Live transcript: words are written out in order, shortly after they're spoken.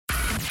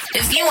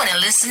If you want to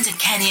listen to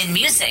Kenyan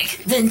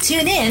music, then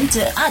tune in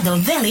to Ado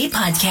Valley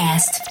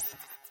Podcast.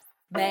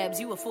 Babs,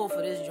 you a fool for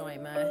this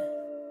joint, man.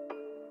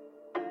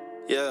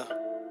 Yeah.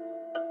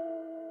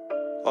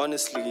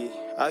 Honestly,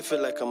 I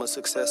feel like I'm a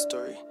success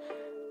story.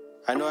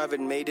 I know I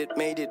haven't made it,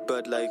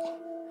 but like,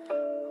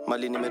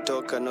 mali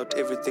nimetoka, not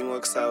everything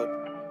works out.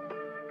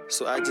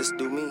 So I just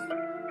do me.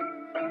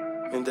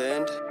 In the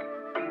end,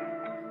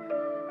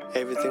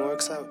 everything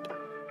works out.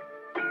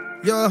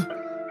 Yeah.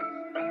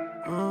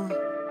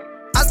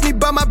 Ask me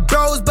about my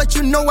bros, but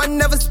you know I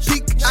never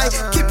speak. I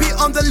keep it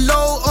on the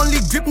low, only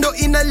drip, no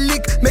inner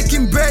leak.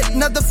 Making bread,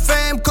 not the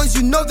fam, cause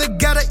you know they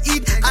gotta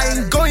eat. I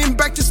ain't going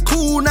back to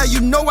school, now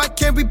you know I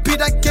can't repeat.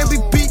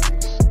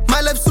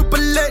 My life super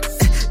lit,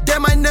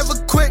 damn I never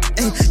quit.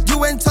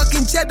 You ain't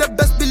talking cheddar,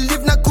 best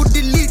believe not could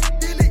delete.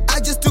 I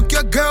just took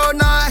your girl,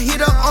 now I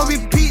hit her on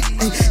repeat.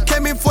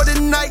 Came in for the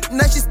night,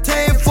 now she's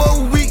staying for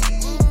a week.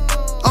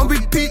 On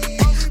repeat,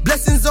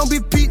 blessings on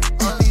repeat.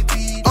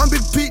 On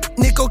repeat,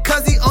 Nico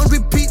Kazi on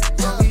repeat.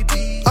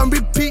 On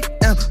repeat,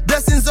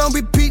 blessings on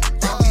repeat.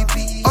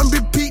 On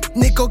repeat,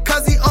 Nico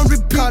Kazi on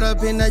repeat. Caught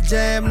up in a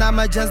jam, now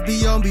my just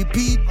be on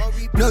repeat.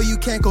 No, you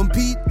can't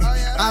compete.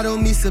 I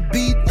don't miss a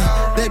beat.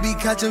 They be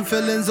catching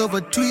feelings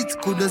over tweets.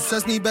 Could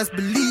assess me, best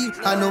believe.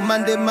 I know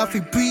Monday my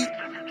free pre.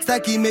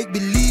 Stacky make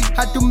believe.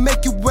 Had to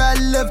make it where I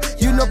live.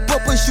 You know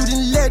Papa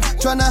shooting lead.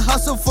 Tryna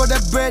hustle for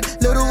that bread.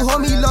 Little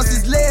homie lost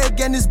his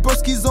leg and his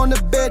broski's on the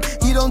bed.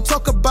 He don't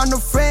talk about no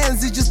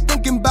friends. He just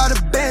thinking about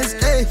the bands.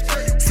 Hey,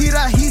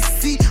 Sira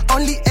hisi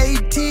only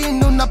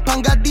 18.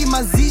 Unapanga di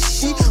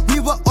mazishi.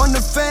 We were on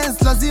the fence.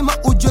 Lazima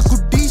ujwe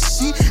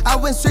kudishi. I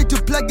went straight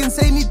to plug and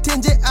say ni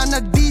tenje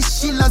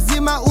anadishi.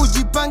 Lazima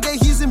ujipange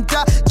hizi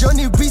mta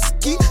Johnny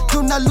risky.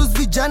 Tuna lose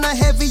vijana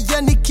heavy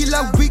yani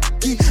kila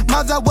wiki.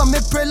 Mother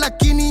wamepre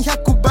lakini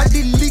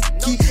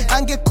hakubadiliki.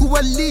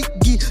 Angekuwa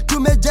ligi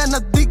tumejana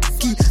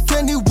dhiki.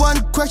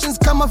 21 questions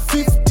kama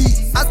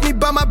 50. Ask me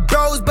about my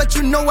bros but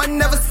you know I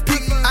never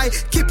speak. I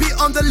keep it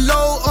on the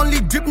low, only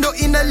drip no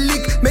inner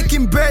leak.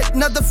 Making bread,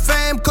 not the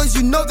fam, cause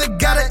you know they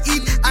gotta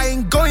eat. I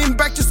ain't going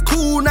back to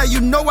school, now you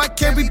know I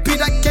can't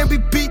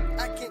repeat.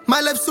 My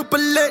life super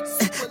lit,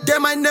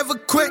 damn I never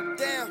quit.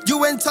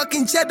 You ain't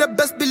talking cheddar,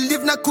 best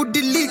believe not could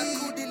delete.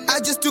 I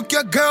just took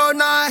your girl,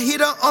 now I hit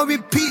her on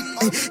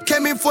repeat.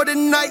 Came in for the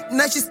night,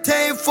 now she's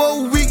staying for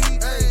a week.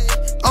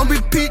 On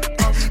repeat,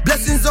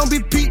 blessings on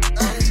repeat.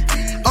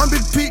 On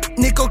repeat,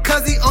 Nico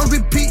Kazi on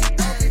repeat.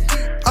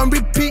 On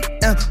repeat,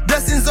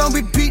 blessings on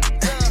repeat.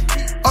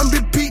 On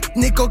repeat,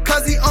 Nico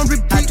Kazi on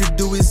repeat. Had to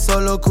do it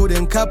solo,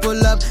 couldn't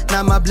couple up.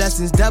 Now my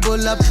blessings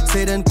double up.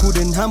 Satan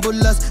couldn't humble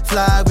us.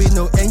 Fly with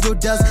no angel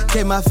dust.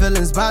 Keep my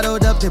feelings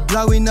bottled up, they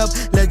blowing up.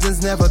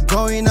 Legends never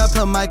growing up.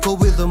 A Michael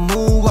with a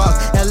moonwalk.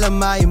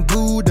 LMI and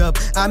booed up.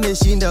 I'm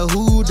in the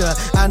hooda.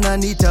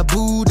 Ananita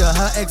Buddha.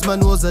 Her ex-man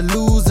was a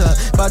loser.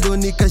 Bado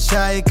nika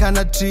shy,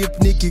 kinda trip,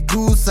 Nikki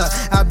Gusa.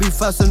 I be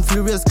fast and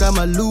furious,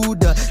 kama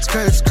luda.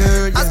 Skirt,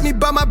 yeah. Ask me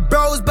about my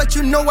bros, but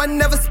you know I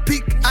never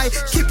speak. I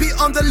keep it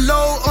on the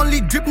low,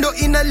 only drip, no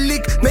inner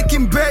leak.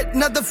 Making bread,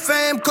 not the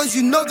fam, cause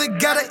you know they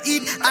gotta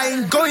eat. I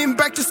ain't going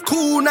back to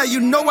school, now you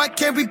know I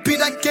can't repeat.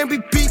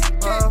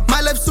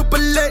 My life super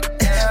lit,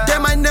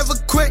 damn I never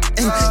quit.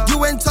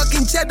 You ain't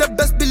talking cheddar,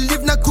 best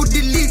believe not could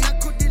delete.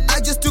 I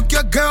just took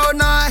your girl,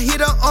 now I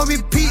hit her on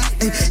repeat.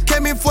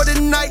 Came in for the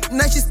night,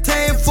 now she's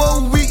staying for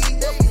a week.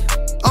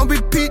 On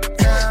repeat,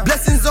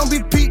 blessings on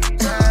repeat.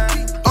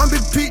 On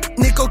repeat,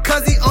 Nico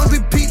Kazi on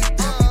repeat.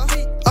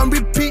 On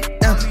repeat,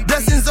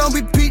 blessings on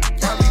repeat.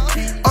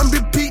 On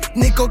repeat,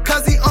 Nico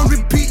Kazi on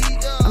repeat.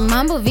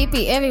 Mambo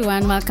VP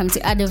everyone, welcome to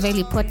Ado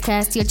Valley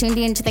Podcast. You're tuned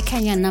in to the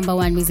Kenyan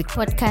 #1 music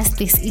podcast.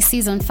 This is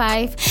season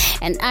 5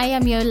 and I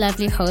am your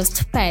lovely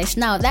host Pesh.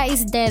 Now that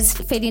is Des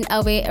fading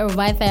away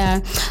right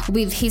there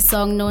with his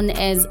song known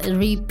as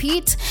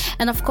Repeat,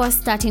 and of course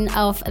starting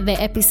off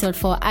the episode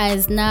for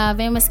us. Now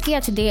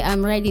Vemaskia, today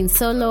I'm riding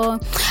solo.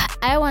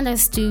 I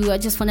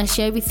just want to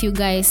share with you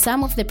guys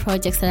some of the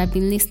projects that I've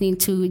been listening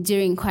to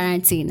during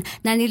quarantine.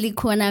 Na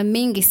nilikuwa na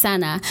mingi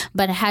sana,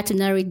 but I had to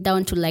narrow it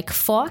down to like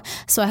 4.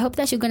 So I hope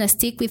that you're going to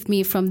stick with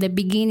me from the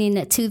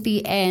beginning to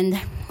the end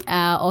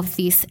of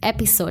this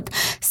episode.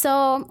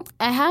 So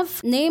I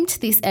have named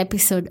this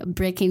episode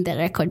Breaking the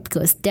Record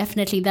because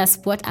definitely that's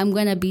what I'm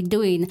going to be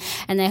doing.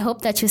 And I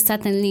hope that you're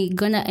certainly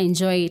going to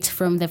enjoy it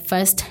from the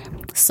first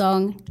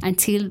song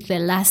until the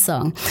last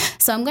song.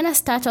 So I'm going to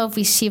start off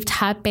with Shift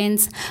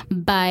Happens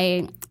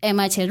by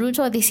Emma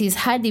Cheruto. This is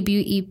her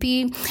debut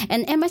EP,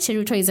 and Emma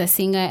Cheruto is a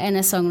singer and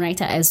a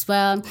songwriter as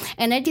well.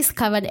 And I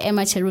discovered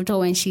Emma Cheruto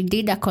when she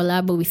did a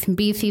collab with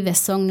Beefy, the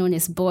song known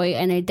as Boy,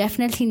 and I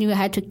definitely knew I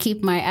had to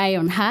keep my eye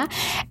on her.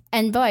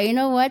 And boy, you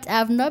know what?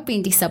 I've not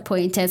been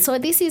disappointed. So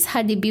this is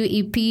her debut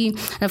EP.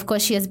 And of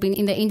course, she has been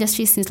in the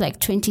industry since like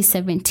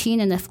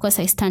 2017. And of course,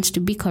 I stand to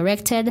be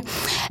corrected.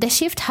 The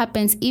Shift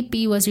Happens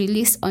EP was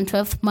released on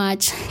 12th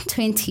March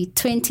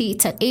 2020.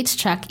 It's an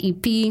 8-track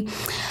EP.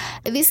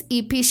 This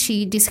EP,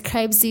 she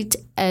describes it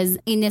as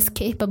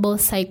inescapable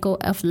cycle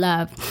of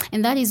love,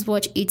 and that is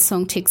what each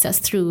song takes us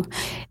through.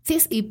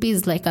 This EP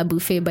is like a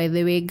buffet, by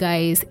the way,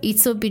 guys.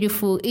 It's so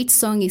beautiful. Each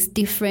song is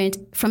different,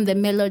 from the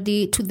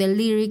melody to the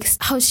lyrics,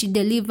 how she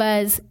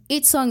delivers.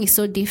 Each song is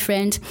so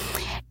different,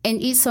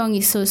 and each song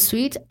is so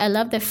sweet. I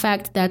love the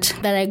fact that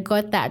I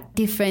got that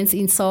difference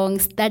in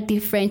songs, that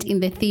different in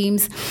the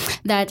themes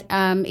that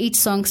each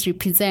songs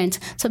represent.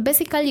 So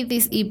basically,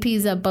 this EP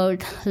is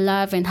about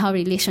love and how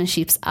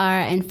relationships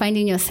are, and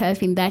finding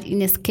yourself in that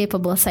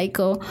inescapable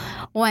cycle.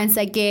 Once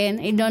again,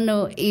 I don't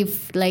know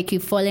if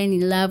you've fallen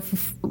in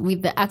love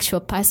with the actual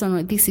person,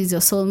 or this is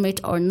your soulmate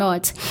or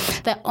not.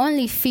 The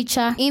only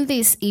feature in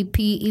this EP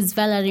is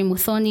Valerie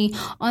Muthoni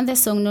on the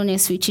song known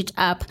as Switch It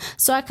Up.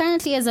 So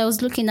currently, as I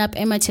was looking up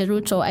Emma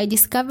Cheruto, I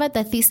discovered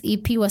that this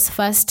EP was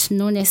first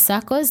known as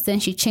Circles, then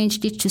she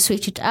changed it to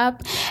Switch It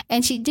Up,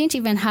 and she didn't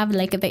even have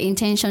the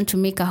intention to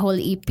make a whole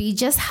EP. It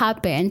just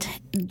happened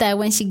that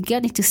when she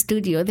got into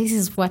studio, this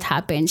is what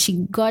happened. She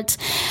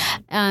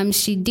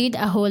did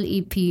a whole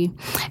EP,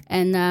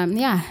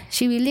 and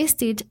she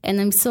released it, and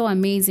I'm so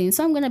amazing.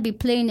 So I'm going to be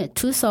playing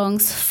 2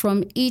 songs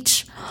from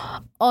each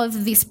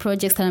of these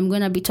projects that I'm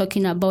going to be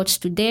talking about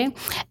today.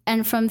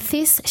 And from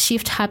this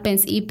Shift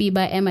Happens EP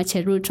by Emma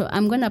Cheruto,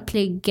 I'm going to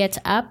play Get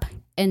Up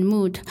and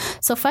Mood.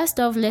 So first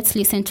off, let's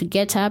listen to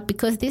Get Up,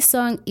 because this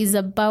song is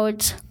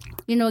about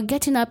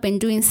getting up and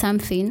doing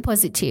something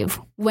positive.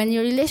 When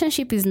your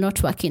relationship is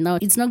not working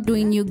out, it's not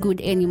doing you good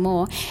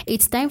anymore,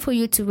 it's time for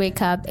you to wake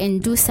up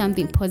and do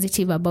something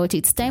positive about it.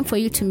 It's time for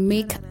you to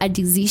make a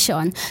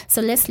decision.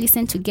 So let's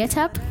listen to Get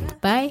Up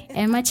by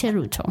Emma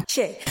Cheruto.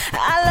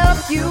 I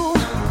love you,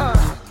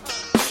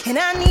 and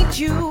I need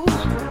you,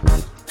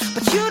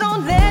 but you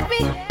don't let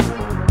me.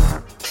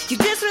 You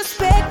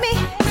disrespect me,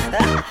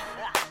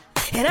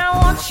 and I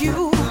want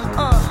you,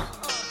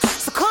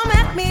 so come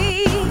at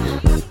me.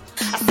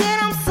 I said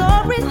I'm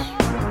sorry.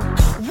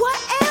 What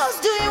else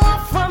do you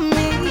want from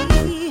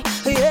me?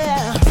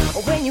 Yeah,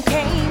 when you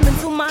came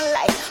into my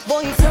life,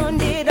 boy, you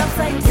turned it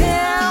upside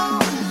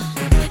down.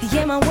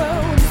 Yeah, my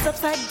world is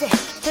upside down.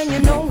 Then you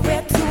know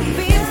where to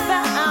be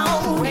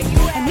found.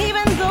 And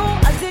even though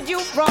I did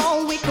you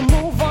wrong, we can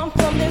move on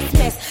from this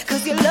mess.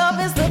 Cause your love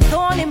is the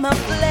thorn in my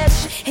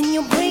flesh, and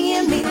you're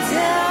bringing me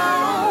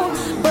down.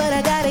 But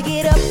I gotta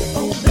get up.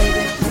 Oh,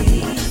 baby,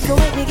 please. Don't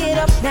make me get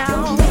up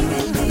now.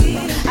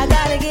 I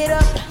gotta get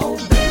up. Oh,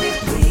 baby,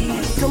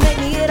 please. Don't make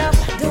me get up.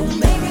 Don't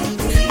make me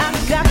please. I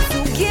got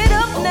to get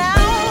up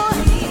now.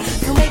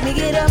 Don't make me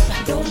get up.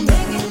 Don't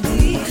make me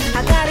please.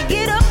 I gotta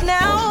get up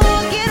now.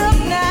 Get up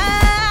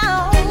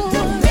now.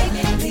 Don't make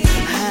me please.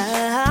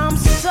 I'm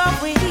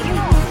sorry,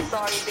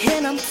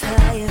 and I'm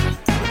tired,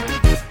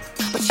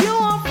 but you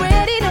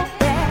already know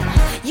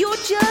that. You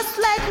just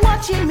like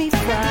watching me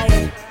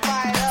fire.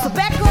 So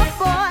back up,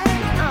 boy.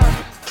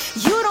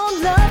 You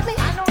don't love me.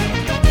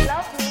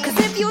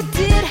 You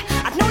did,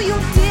 I know you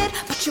did,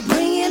 but you're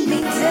bringing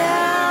me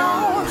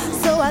down.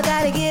 So I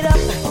gotta get up.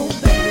 Oh,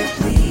 baby,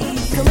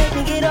 please. Don't make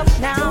me get up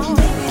now.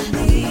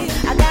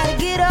 I gotta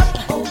get up.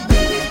 Oh,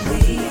 baby,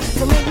 please.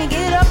 Don't make me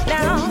get up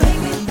now.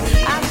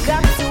 I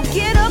got to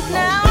get up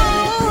now.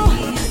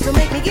 Don't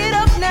make me get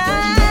up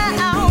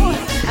now.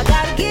 I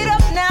gotta get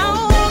up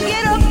now.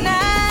 Get up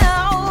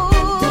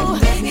now.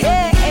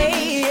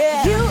 Hey,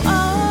 yeah. You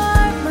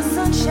are my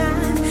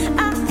sunshine.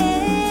 I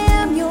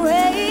am your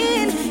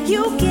rain.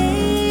 You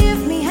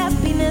gave me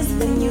happiness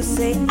when you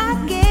say I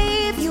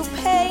gave you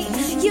pain.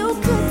 You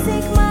could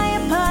take my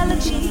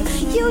apology.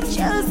 You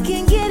just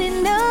can't get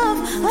enough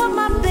of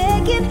my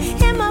begging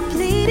and my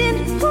pleading.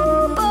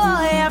 Ooh, boy,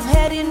 I've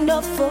had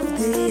enough of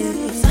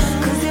this.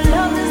 Cause your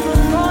love is the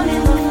thorn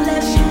in the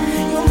flesh.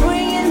 You're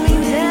bringing me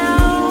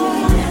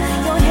down.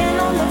 Your hand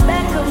on the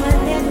back of my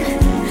neck.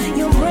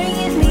 You're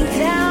bringing me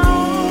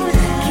down.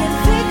 Can't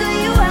figure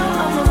you out,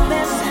 I'm a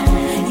mess.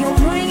 You're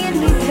bringing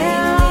me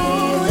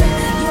down.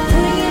 You're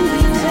bringing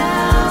me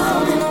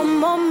down. No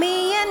more me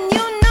and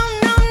you, no,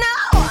 no, no.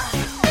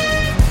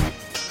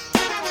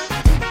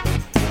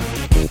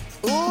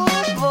 Ooh,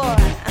 boy.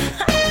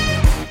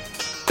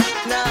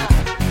 Nah,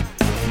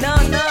 no,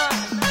 no.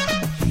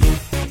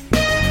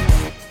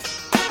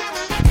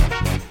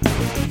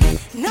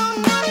 No,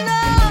 no, no.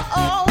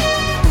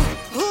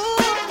 Ooh,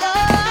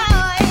 boy.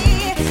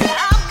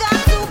 I've got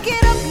to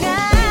get up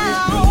now.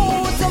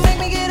 Don't make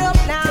me get up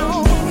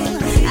now.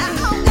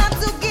 I've got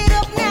to get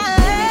up now.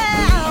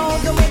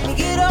 Don't make me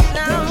get up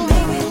now.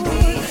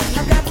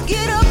 I've got to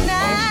get up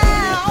now.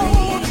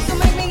 Don't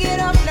make me get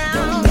up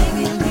now.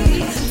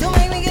 Don't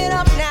make me get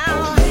up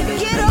now.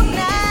 Get up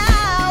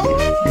now.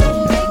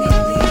 Don't make me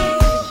leave.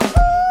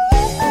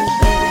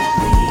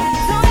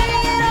 Don't make me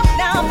get up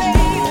now,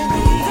 baby.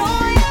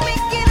 Don't make me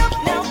get up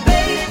now,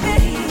 baby.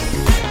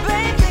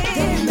 Baby,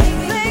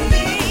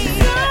 baby.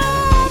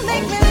 Don't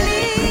make me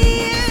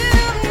leave.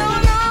 No,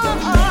 no.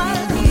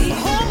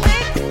 Oh,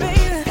 baby,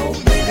 baby. Oh,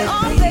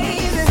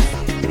 baby.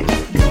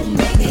 Don't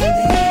make me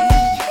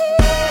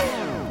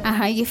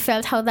leave. You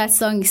felt how that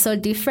song is so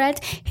different?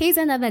 Here's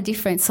another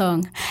different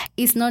song.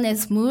 It's known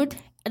as Mood,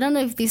 I don't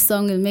know if this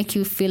song will make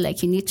you feel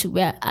like you need to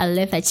wear a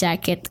leather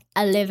jacket,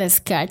 a leather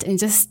skirt, and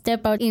just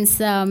step out in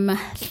some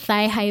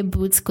thigh-high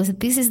boots, because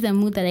this is the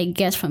mood that I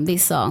get from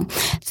this song.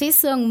 This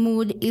song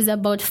mood is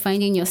about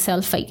finding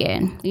yourself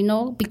again,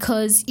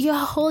 because you're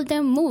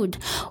holding mood.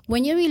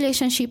 When your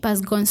relationship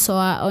has gone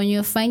sour or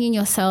you're finding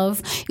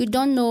yourself, you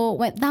don't know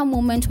that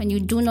moment when you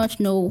do not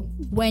know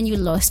when you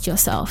lost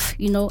yourself,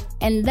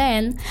 and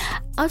then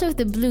out of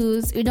the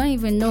blues, you don't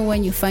even know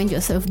when you find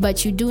yourself,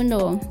 but you do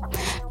know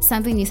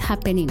something is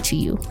happening to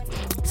you.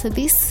 So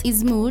this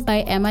is Mood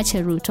by Emma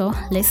Cheruto.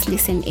 Let's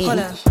listen in. Hold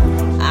up.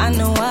 I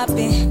know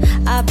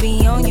I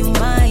be on your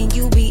mind.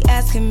 You be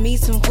asking me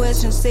some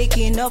questions,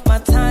 taking up my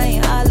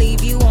time. I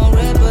leave you on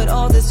red, but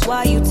all this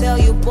while you tell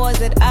your boys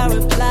that I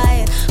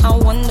replied. I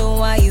wonder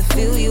why you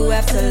feel you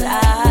have to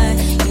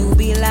lie. You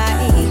be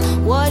like,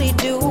 what it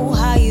do,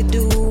 how you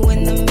do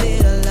in the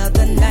middle of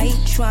the night,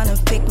 trying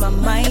to pick my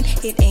mind.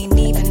 It ain't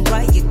even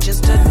right, you're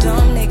just a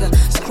dumb nigga,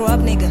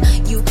 scrub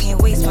nigga. You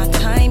can't waste my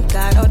time.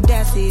 Got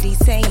audacity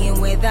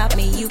saying without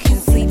me you can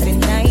sleep at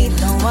night.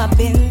 Know I've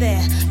been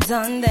there,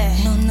 done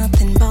that. Know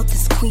nothing about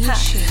this queen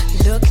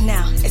shit. Look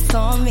now, it's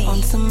on me.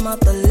 On some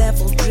other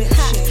level drip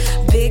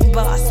shit. Big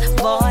boss,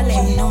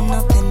 ballin'. You know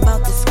nothing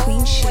about this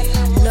queen shit.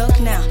 Look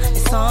now,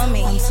 it's on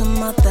me. On some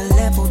other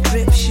level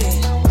drip shit.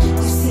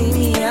 You see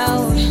me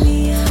out,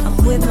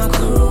 I'm with my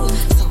crew,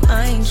 so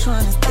I ain't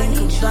tryna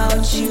think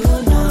about you.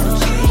 No,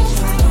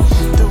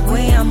 the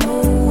way I'm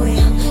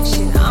moving,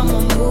 shit, I'm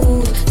a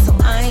mood, so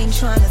I ain't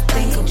tryna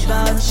think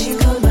about you.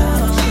 No,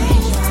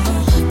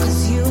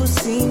 cause you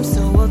seem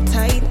so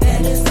uptight,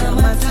 and it's not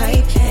my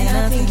type, and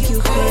I think you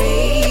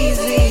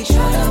crazy,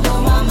 tryna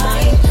blow my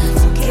mind.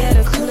 So get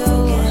a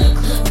clue,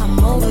 I'm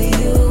over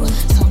you,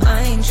 so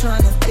I ain't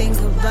tryna think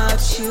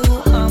about you.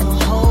 I'm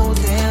a whole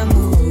damn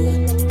mood.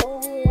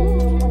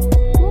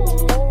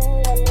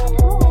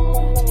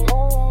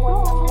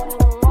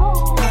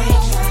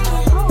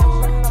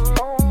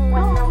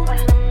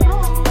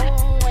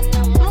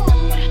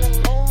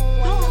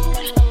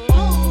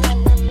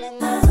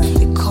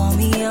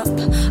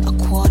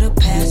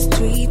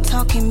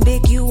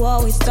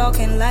 Always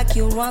talking like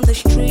you run the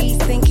streets,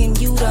 thinking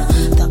you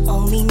the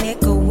only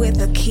nigga with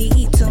a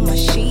key to my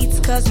sheets.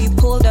 Cause you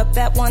pulled up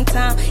that one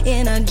time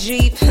in a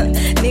Jeep.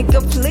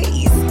 Nigga,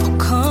 please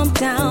calm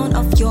down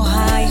off your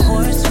high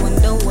horse.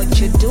 Wonder what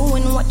you're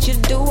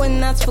doing,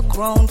 that's for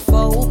grown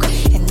folk.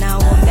 And I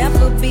will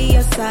never be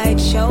a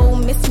sideshow.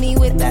 Miss me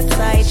with that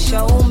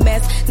sideshow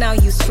mess. Now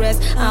you stress,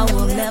 I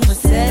will never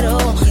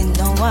settle. You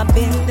know I've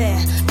been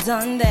there,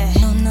 done that.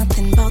 Know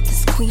nothing about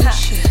this queen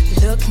shit.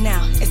 Look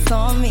now, it's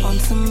on me. On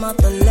some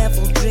other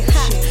level drip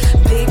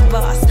shit. Big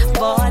boss,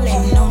 ballin'.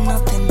 You know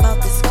nothing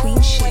about this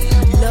queen shit.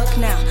 Look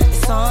now,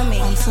 it's on me.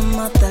 On some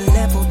other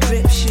level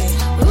drip shit.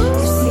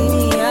 You see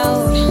me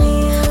out,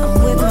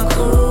 I'm with my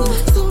crew,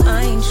 so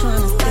I ain't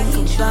tryna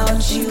think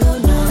about you. No,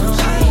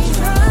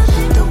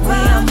 the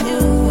way I'm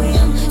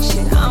moving,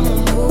 shit, I'm a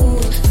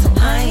mood, so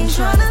I ain't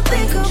tryna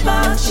think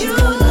about you.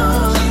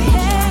 No,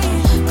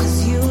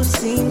 cause you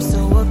seem so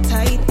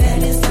uptight,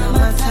 and it's not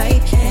my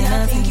type, and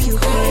I think you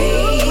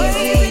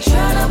crazy,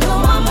 tryna blow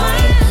my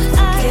mind.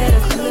 So get a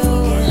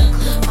clue,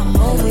 I'm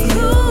over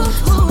you,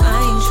 so I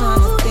ain't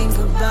tryna think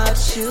about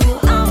you.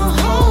 I'm a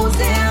whole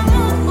damn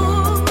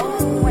mood.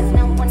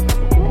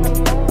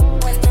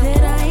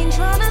 Said I ain't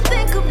tryna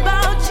think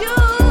about you.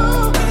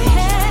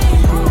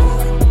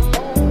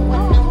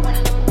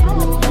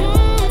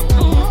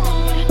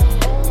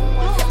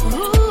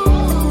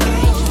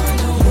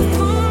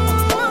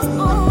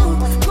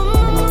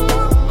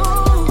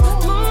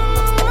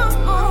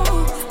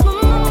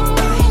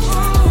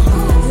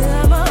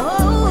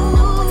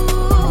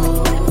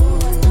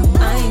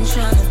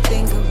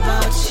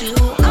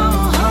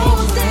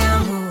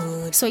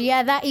 So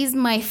yeah, that is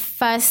my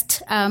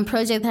first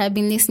project that I've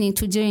been listening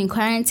to during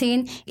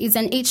quarantine. It's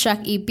an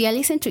 8-track EP. I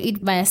listen to it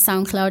via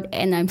SoundCloud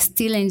and I'm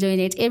still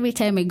enjoying it every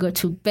time I go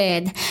to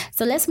bed.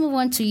 So let's move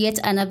on to yet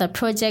another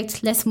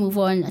project. Let's move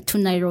on to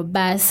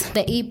Nairobas,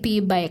 the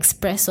EP by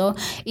Expresso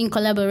in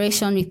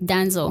collaboration with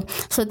Danzo.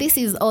 So this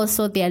is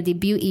also their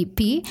debut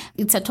EP.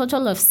 It's a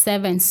total of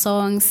 7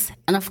 songs.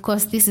 And of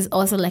course, this is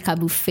also like a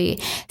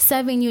buffet.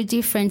 7 new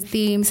different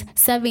themes,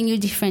 7 new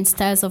different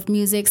styles of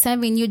music,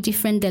 7 new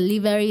different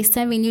deliveries,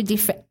 7 new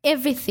different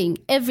everything.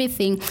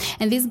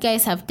 And these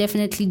guys have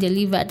definitely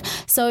delivered.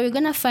 So you're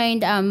going to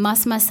find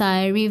Mas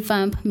Masai,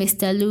 Revamp,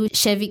 Mr. Lou,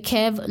 Chevy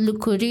Kev,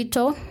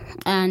 Lukurito,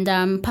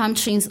 and Palm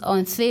Trees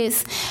on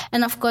this.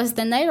 And of course,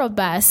 the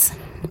Nairobas.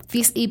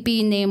 This EP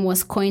name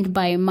was coined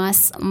by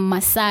Mas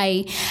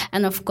Masai,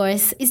 and of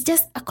course, it's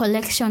just a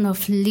collection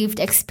of lived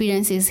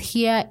experiences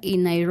here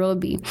in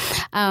Nairobi.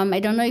 I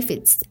don't know if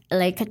it's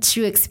like a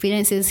true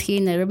experiences here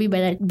in Nairobi,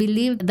 but I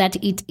believe that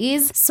it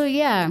is. So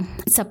yeah,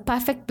 it's a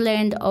perfect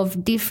blend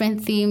of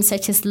different themes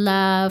such as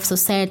love,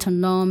 societal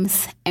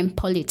norms, and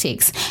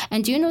politics.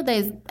 And you know,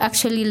 there's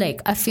actually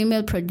like a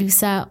female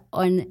producer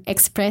on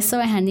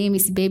Expresso, and her name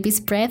is Baby's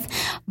Breath,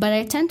 but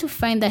I tend to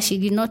find that she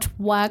did not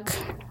work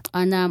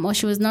on or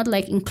she was not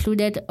like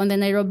included on the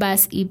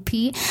Nairobas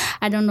EP.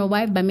 I don't know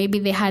why, but maybe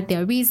they had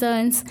their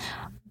reasons.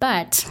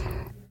 But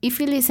if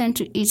you listen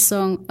to each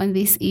song on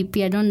this EP,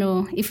 I don't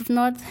know, if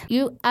not,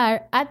 you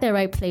are at the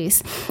right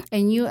place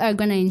and you are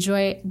going to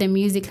enjoy the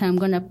music that I'm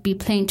going to be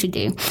playing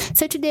today.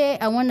 So today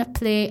I want to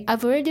play,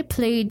 I've already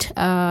played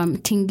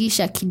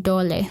Tingisha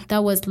Kidole.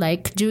 That was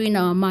like during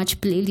our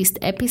March playlist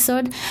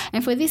episode.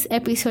 And for this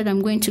episode,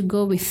 I'm going to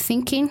go with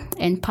Thinking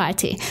and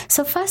Party.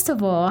 So first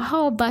of all,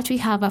 how about we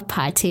have a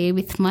party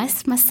with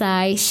Mas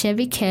Masai,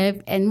 Chevy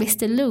Kev, and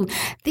Mr. Lou.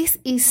 This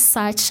is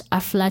such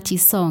a flatty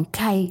song.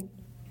 Kai,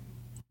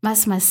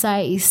 Mas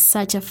Masai is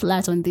such a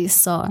flat on this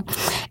song.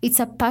 It's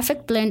a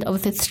perfect blend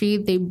of the three.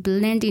 They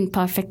blend in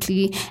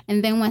perfectly.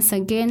 And then once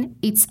again,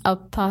 it's a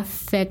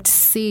perfect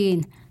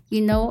scene.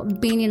 You know,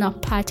 being in a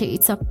party,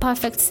 it's a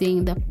perfect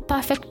scene, the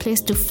perfect place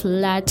to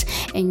flirt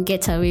and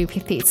get away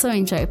with it. So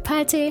enjoy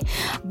Party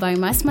by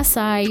Mas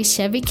Masai,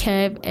 Chevy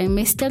Kev, and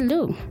Mr.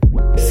 Lou.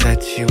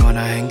 Said she wanna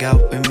hang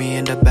out with me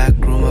in the back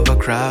room of a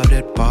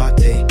crowded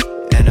party.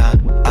 And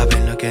I've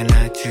been looking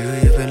at you,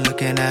 you've been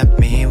looking at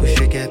me. We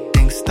should get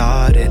things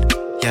started.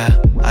 Yeah,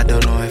 I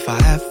don't know if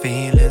I have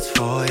feelings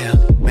for you.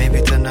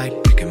 Maybe tonight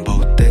we can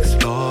both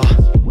explore.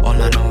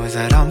 All I know is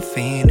that I'm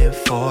feeling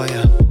for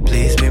you.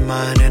 Please be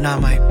mine and I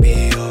might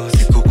be yours.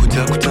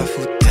 Sikukuja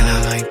kutafuta and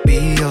I might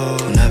be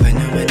yours. Kuna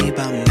venye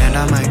umenibamba and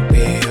I might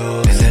be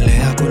yours.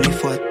 Endelea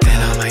kunifuata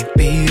and I might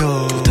be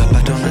yours.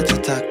 Utapata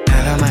unachotaka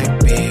and I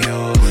might be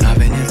yours. Kuna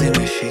venye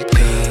zimeshika,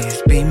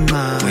 please be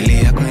mine.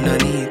 Mwili yako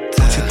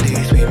inaniita,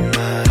 please be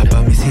mine.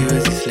 Hapa mi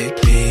siwezi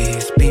slip,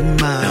 please be mine.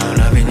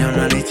 Naona venye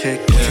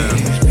unanicheka,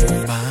 please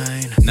be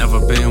mine. Never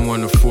been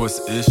one to force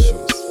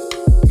issues.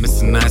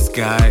 Mr. Nice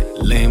Guy,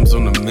 lames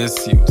on the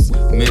misuse.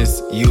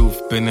 Miss,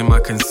 you've been in my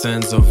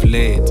concerns of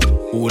late.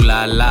 Ooh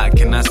la la,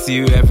 can I see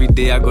you every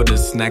day? I got the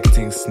snack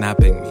thing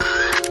snapping me.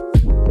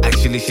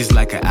 Actually, she's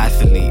like an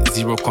athlete.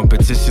 0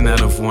 competition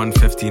out of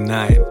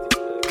 159.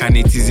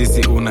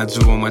 Kanitizisi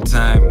unajua my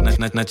time.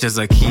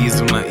 Nacheza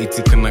keys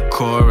unaitika na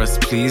chorus.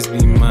 Please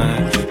be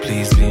mine,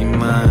 please be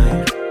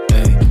mine.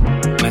 Hey.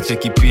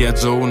 Nacheki pia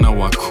jo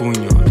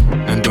unawakunywa.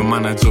 Na ndo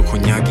maana jo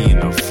konyagi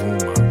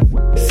inavuma.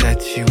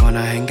 Said she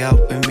wanna hang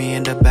out with me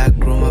in the back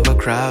room of a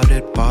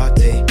crowded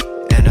party.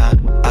 And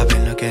I've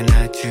been looking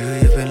at you,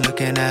 you've been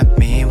looking at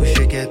me. We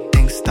should get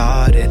things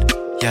started.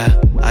 Yeah,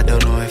 I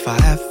don't know if I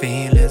have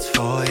feelings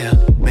for you.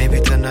 Maybe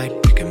tonight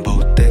we can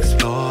both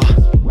explore.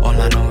 All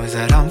I know is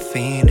that I'm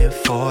feeling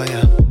for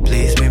you.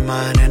 Please be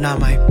mine and I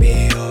might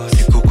be yours.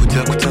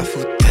 Sikukuja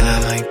kutafuta and I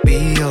might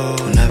be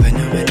yours. Kuna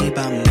venye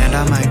umenibamba and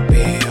I might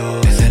be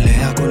yours.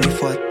 Endelea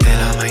kunifuata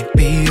and I might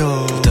be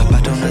yours.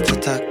 Utapata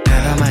unachotaka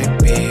and I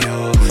might be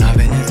yours. Kuna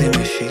venye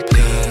zimeshika,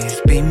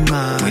 please be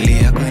mine.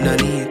 Mwili yako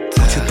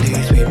inaniita,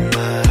 please be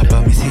mine.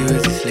 Hapa mi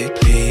siwezi slip,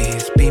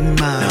 please be mine.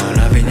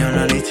 Naona venye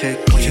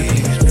unanicheka,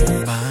 please be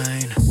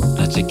mine.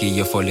 Nacheki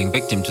you're falling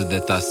victim to the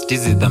thirst.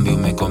 Tizi dhambi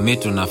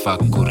umecommit unafaa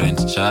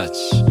kurent church.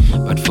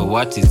 But for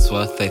what it's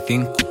worth, I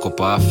think uko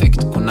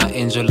perfect. Kuna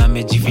angel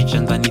amejificha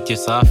ndani your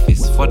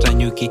surface. Fuata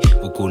nyuki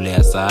ukule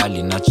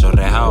asali.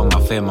 Nachore hao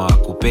mafema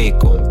wakupei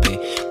kompe.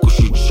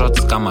 Kushoot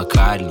shots kama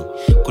kali.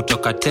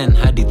 Kutoka 10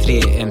 hadi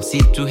 3 am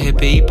to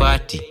happy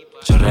party.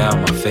 Chorea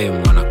mafema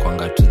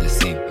wanakuanga to the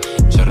same.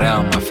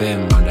 Chorea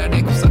mafema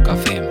wanadai kusaka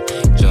fame.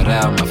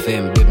 Chorea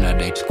mafema babe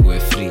nadai tukue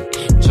free.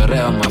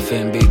 Chorea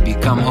mafema baby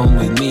come home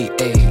with me,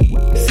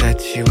 ayy.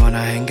 Said she wanna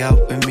hang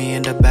out with me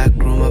in the back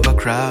room of a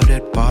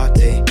crowded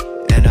party.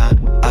 And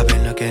I've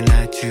been looking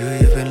at you,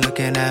 you've been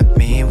looking at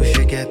me. We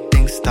should get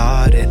things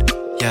started.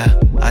 Yeah,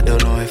 I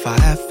don't know if I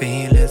have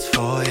feelings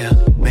for you.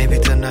 Maybe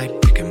tonight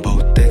we can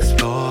both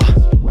explore.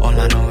 All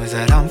I know is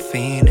that I'm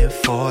feeling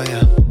for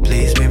you.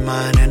 Please be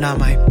mine and I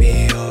might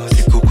be yours.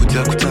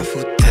 Sikukuja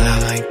kutafuta and I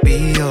might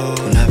be yours.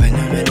 Kuna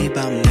venye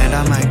umenibamba and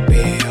I might be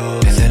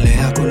yours.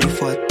 Endelea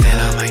kunifuata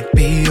and I might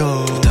be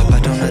yours.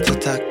 Utapata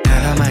unachotaka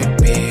and I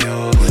might be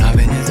yours. Kuna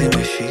venye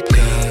zimeshika,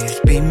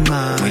 please be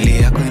mine.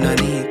 Mwili yako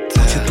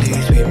inaniita,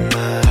 please be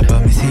mine. Hapa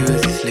mi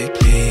siwezi slip,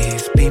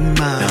 please be mine.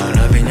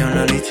 Naona venye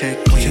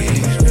unanicheka,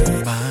 please be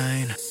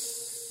mine.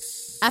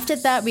 After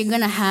that, we're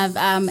gonna have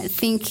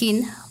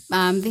Thinking.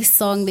 This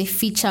song, they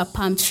feature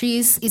palm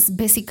trees. It's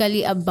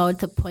basically about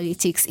the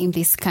politics in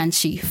this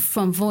country,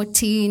 from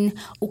voting,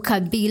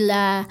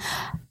 ukabila,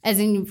 as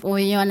in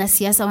wenye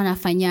wanasiasa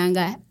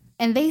wanafanyanga.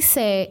 And they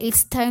say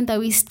it's time that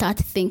we start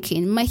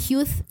thinking. My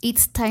youth,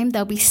 it's time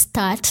that we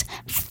start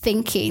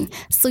thinking.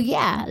 So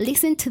yeah,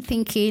 listen to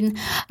Thinking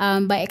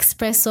by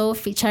Expresso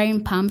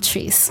featuring Palm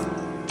Trees.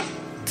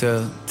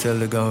 Tell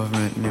the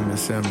government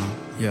nimesema,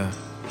 yeah.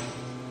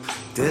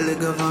 Tell the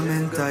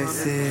government I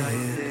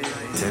said.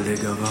 Tell the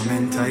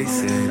government I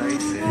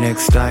said.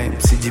 Next time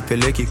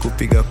sijipeleki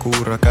kupiga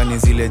kura, kani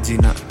zile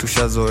jina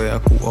tushazoea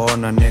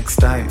kuona. Next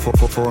time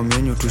form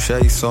yenyu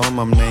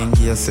tushaisoma,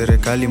 mnaingia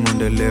serikali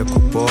muendelee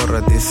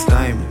kupora. This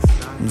time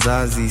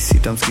mzazi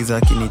sitamsikiza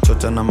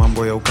akinichota na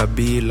mambo ya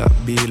ukabila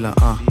bila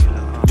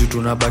juu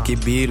tunabaki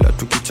bila,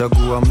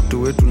 tukichagua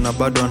mtu wetu na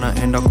bado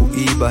anaenda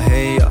kuiba.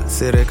 Hey,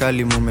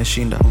 serikali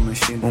mumeshinda,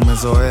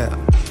 mumezoea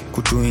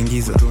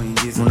kutuingiza.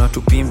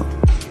 Munatupima,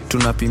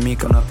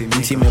 tunapimika,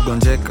 nchi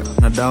imegonjeka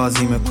na dawa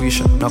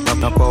zimekwisha.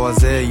 Na kwa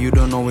wazee, you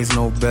don't always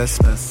know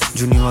best.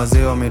 Juni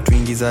wazee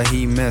wametuingiza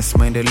hii mess.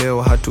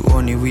 Maendeleo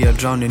hatuoni, we are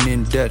drowning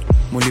in debt.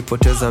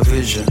 Mulipoteza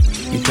vision,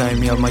 ni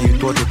time ya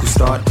mayouth wote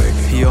kustart.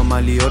 Hiyo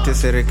mali yote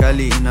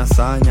serikali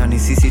inasanya, ni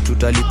sisi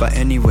tutalipa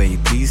anyway,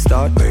 please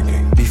start.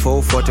 Before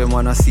ufuate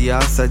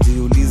mwanasiasa,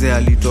 jiulize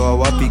alitoa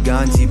wapi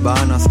ganji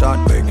bana, start.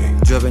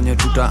 Jua venye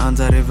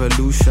tutaanza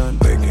revolution,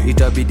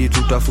 itabidi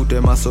tutafute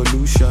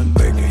masolution.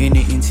 Hii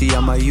ni inchi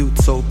ya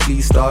mayouth, so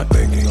please start.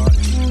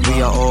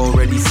 We are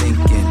already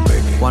sinking.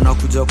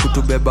 Wanakuja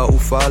kutubeba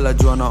ufala,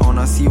 jua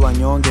naona si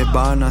wanyonge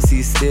bana,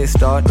 si stay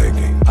start.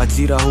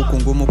 Ajira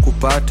huku ngumu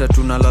kupata,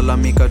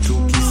 tunalalamika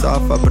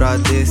tukisafa,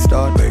 brother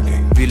start.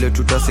 Vile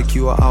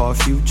tutasecure our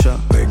future,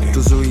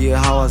 tuzuie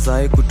hawa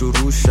zae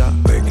kuturusha.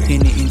 Hii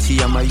ni inchi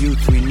ya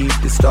mayouth, we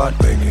need to start.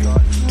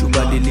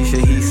 Tubadilishe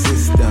hii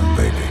system.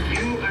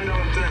 You and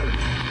ourselves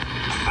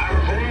are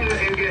all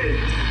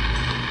engaged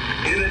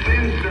in the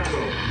same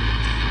struggle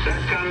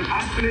that can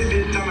actually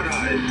be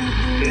summarized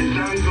in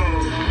terms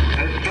of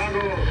a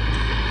struggle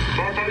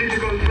for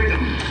political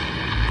freedom,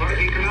 for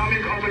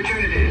economic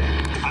opportunity,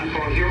 and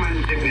for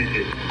human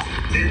dignity.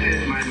 This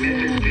is my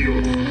message to you.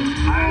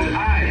 And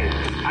I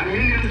and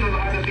millions of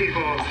other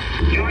people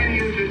join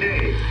you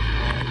today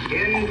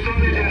in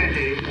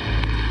solidarity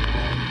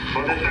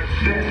for the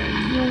success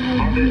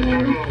of the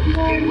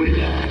struggle in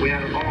which we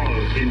are all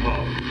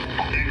involved.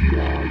 Thank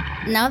you.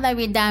 Now that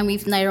we're done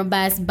with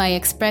Nairobi's by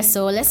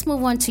Expresso, let's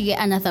move on to yet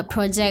another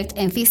project,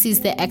 and this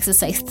is the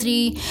Exercise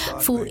 3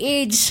 Full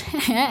Age,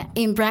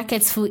 in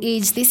brackets Full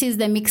Age. This is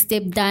the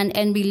mixtape done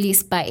and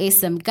released by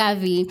Asam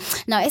Gavi.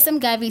 Now, Asam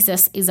Gavi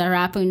is a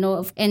rapper, you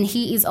know, and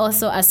he is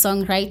also a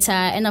songwriter.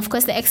 And of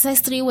course, the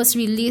Exercise 3 was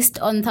released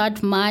on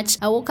 3rd March.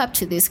 I woke up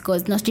to this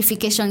because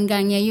notification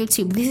gang on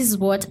YouTube. This is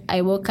what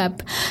I woke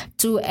up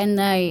to, and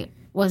I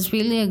was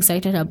really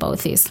excited about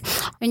this.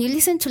 When you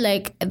listen to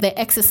like the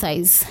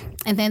exercise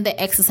and then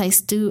the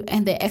exercise 2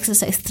 and the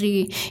exercise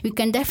 3, you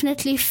can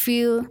definitely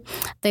feel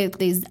that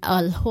there's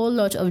a whole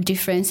lot of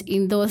difference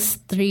in those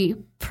 3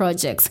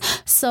 projects.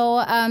 So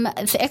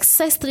the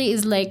exercise 3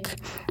 is like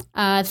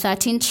a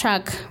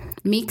 13-track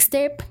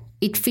mixtape.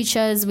 It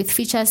features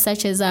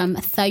such as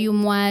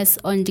Thayumwas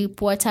on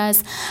Deep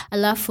Waters,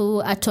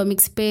 alafu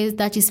Atomic Space,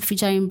 that is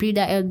featuring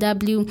Brida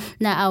LW,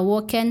 na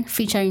Awoken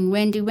featuring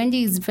Wendy.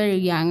 Wendy is very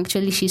young.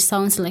 Actually, she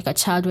sounds like a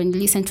child when you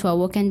listen to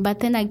Awoken,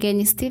 but then again,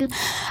 it's still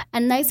a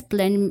nice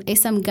blend.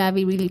 Asam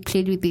Gavi really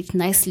played with it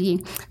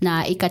nicely,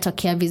 na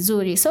ikatokea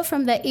vizuri. So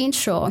from the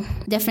intro,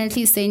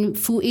 definitely saying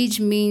Full Age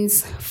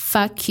means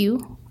fuck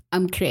you,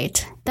 I'm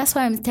great. That's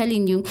why I'm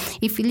telling you,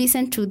 if you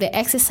listen to the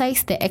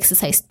exercise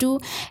 2,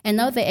 and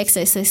now the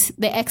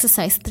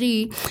exercise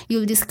 3,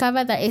 you'll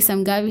discover that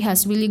Asam Gavi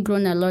has really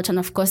grown a lot. And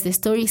of course, the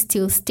story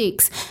still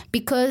sticks,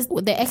 because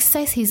the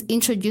exercise, he's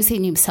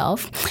introducing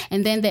himself.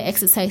 And then the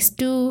exercise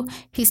 2,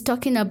 he's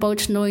talking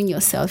about knowing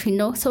yourself, you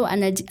know. So,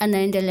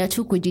 anaendelea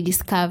tu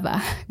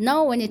kujidiscover.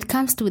 Now, when it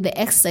comes to the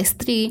exercise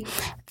 3,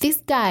 this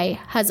guy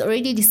has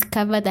already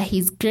discovered that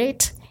he's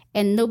great,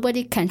 and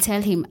nobody can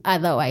tell him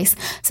otherwise.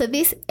 So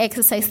this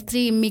exercise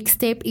 3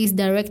 mixtape is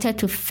directed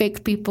to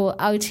fake people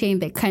out here in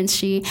the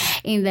country,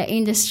 in the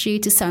industry,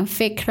 to some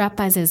fake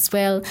rappers as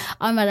well.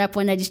 Ama rap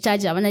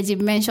wanajitaja,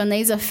 wanajimention na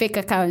hizo fake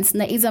accounts,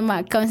 na hizo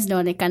accounts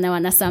naonekana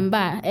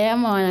wanasambaa,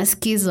 ama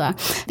wanasikizwa.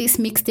 This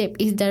mixtape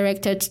is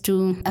directed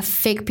to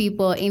fake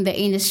people in the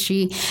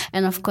industry,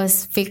 and of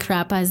course fake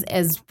rappers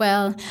as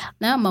well.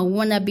 Na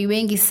wannabe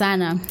wengi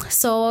sana.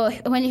 So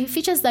when he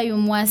features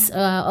Thayumwas,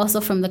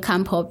 also from the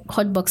camp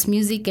Hotbox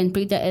Music and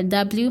Brida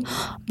LW,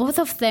 both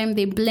of them,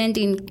 they blend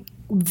in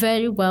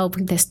very well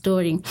with the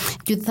story.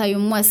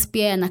 Thayumwas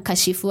pia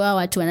anakashifu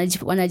watu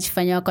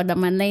wanajifanya wako na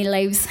manai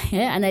lives,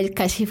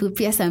 anakashifu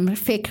pia some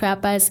fake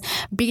rappers.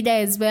 Brida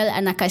as well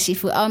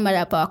anakashifu au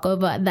marapa wako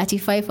over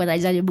 35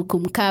 wanajaribu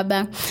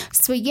kumkaba.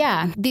 So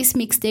yeah, this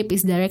mixtape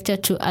is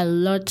directed to a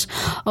lot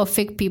of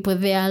fake people.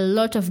 There are a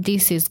lot of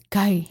disses.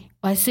 Guy,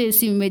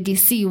 wasisi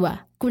umedisiwa.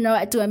 Kuna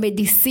watu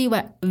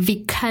wamedisiwa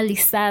vikali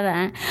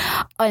sana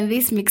on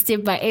this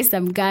mixtape by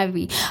Asam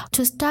Gavi.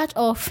 To start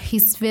off,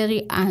 he's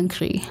very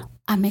angry.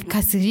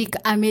 Amekasirika,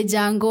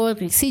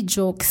 amejangori, si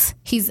jokes.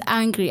 He's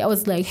angry. I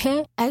was like,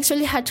 hey, I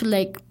actually had to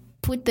like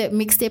put the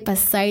mixtape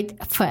aside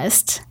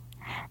first.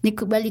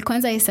 Nikubali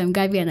kwanza Asam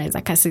Gavi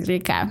anaweza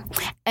kasirika.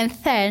 And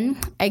then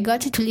I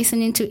got to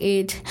listening to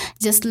it,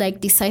 just like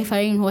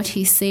deciphering what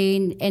he's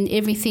saying and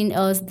everything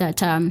else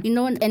that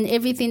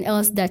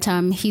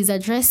he's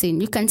addressing.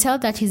 You can tell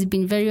that he's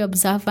been very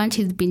observant.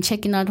 He's been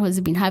checking out what's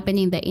been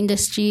happening in the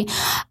industry.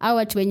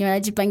 Watu wenye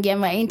wanajipangia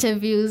ma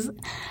interviews,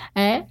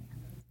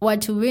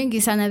 watu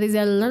wengi sana. There's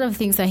a lot of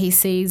things that he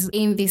says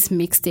in this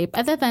mixtape.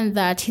 Other than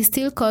that, he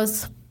still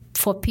calls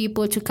for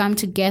people to come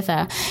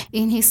together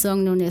in his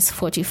song known as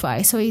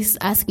Fortify. So he's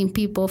asking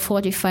people,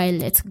 fortify,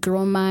 let's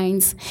grow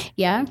minds.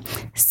 Yeah.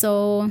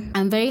 So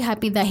I'm very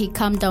happy that he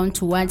calmed down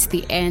towards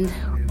the end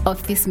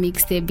of this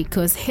mixtape,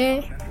 because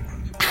hey,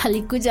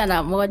 alikuja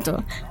na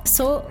moto.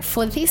 So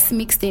for this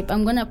mixtape,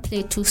 I'm gonna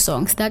play 2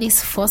 songs. That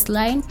is First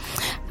Line,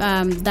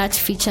 that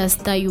features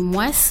Dayu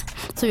Mwas.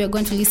 So we're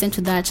going to listen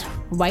to that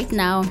right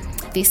now.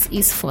 This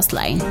is First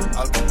Line.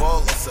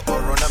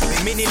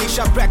 Me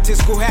nilisha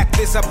practice go hack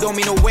this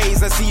abdominal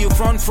ways. I see you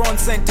front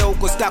center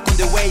uko stuck on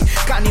the way.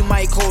 Kani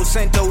Michael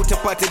center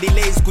utapata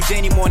delays.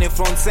 Kujeni morning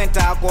front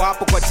center ako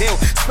hapo kwa tail.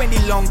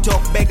 Spending long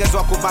talk beggars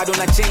wako bado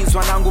na chains.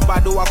 Wanangu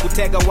bado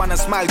wakutega wana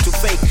smile to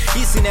fake.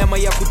 Hii sinema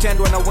ya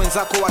kutendwa na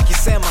wenzako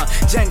wakisema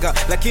jenga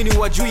lakini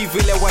wajui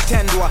vile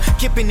watendwa.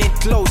 Keeping it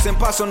close and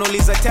personal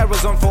is a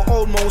terrorism for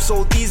almost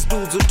all these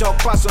dudes who talk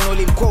personal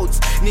in quotes.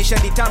 Nisha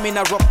determine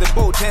I rock the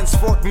boat.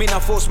 Henceforth me na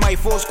force my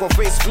force kwa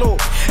face flow.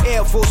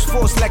 Air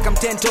force like I'm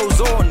 10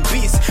 toes on.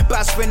 Beast,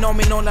 past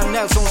phenomenon I'm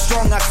Nelson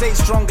Strong. I say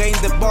stronger in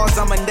the bars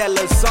I'm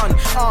Mandela's son.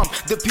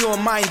 The pure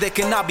mind that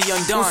cannot be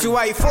undone.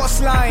 Usiwai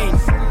First Line,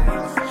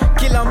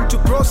 kila mtu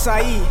pro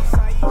sahi.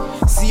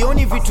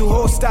 Sioni vitu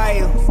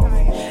hostile,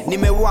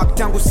 nimewak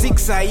tangu 6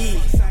 sahi.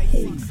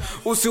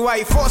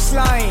 Usiwai First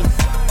Line,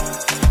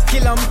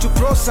 kila mtu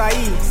pro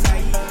sahi.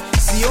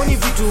 Sioni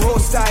vitu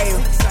hostile,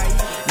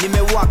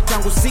 nimewak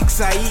tangu 6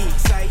 sahi.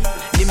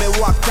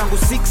 Nimewak tangu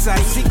 6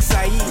 sahi. 6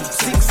 sahi.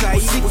 6 sahi.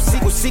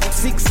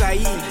 6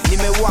 sahi.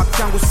 Nimewak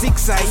tangu 6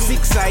 sahi.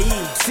 6 sahi.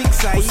 6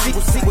 sahi.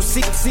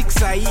 6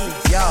 sahi.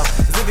 Yo,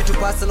 zivi tu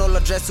personal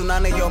address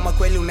unane yo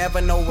makweli you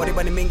never know.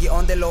 Whatever ni mingi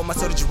on the low,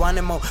 masori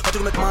juwane mo. How to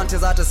make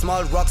mountains out of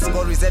small rocks and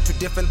go reset to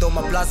different though.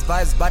 My plus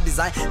vibes, bad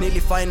design, nearly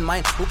find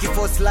mine. Uki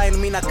First Line,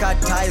 me na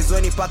cut ties.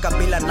 When you pack a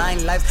bill at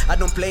 9 life, I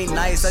don't play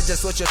nice. I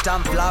just watch your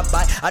time fly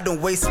by. I don't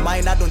waste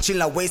mine, I don't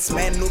chill, I waste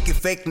man. Uki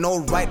fake, no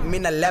right, me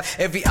na left.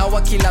 Every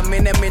hour kill a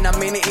minute, me na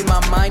minute in my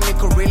mind.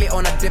 Niko really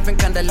on a different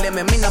kind of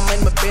limit. Me na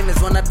mind my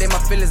business, one of them my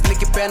feelings.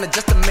 Nicky Penna,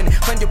 just a minute.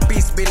 Find your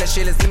peace, be like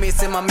shillings. Let me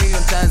say my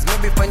million times.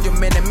 Maybe find your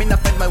minute. Me na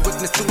find my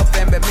weakness to my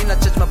pembe. Me na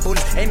judge my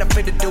bullet. Ain't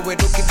afraid to do it.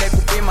 Uki de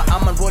kupima,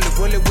 I'm a roll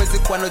it. Wezi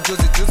kwa no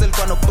juicy. Juicy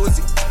kwa no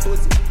pussy.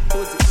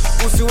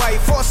 Usiwai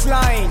First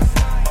Line,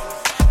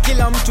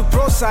 kila mtu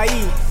pro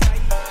sahi.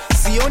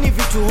 Sioni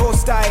vitu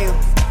hostile,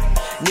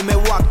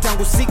 nimewak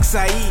tangu 6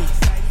 sahi.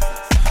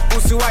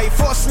 Usiwai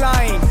First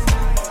Line,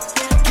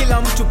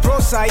 kila mtu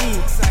pro sahi.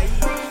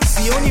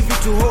 Sioni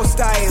vitu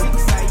hostile,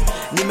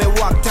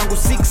 nimewak tangu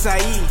 6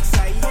 sahi.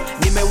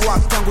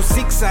 Nimewak tangu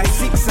 6 sahi.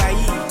 6 sahi.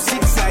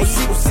 6 sahi.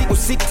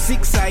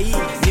 6 sahi.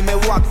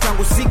 Nimewak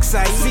tangu 6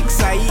 sahi. 6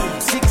 sahi.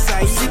 6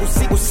 sahi.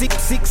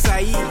 6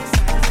 sahi.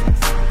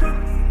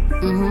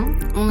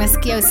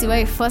 Umesikia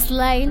usiwai First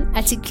Line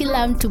ati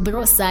kila mtu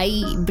bro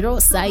sahi.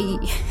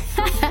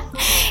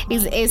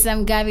 Is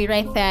Asam Gavi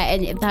right there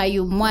and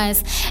Dayu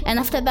Mwas. And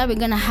after that we're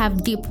gonna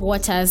have Deep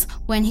Waters.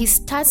 When he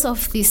starts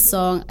off this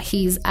song,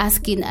 he's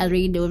asking a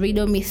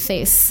riddle me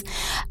face.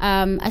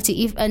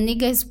 Ati if a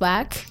nigga is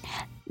back,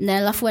 na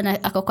alafu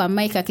ako kwa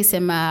mic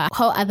akisema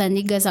how other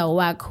niggas are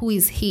whack, who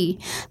is he?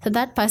 So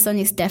that person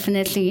is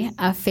definitely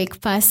a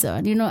fake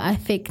person, a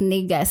fake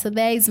nigga. So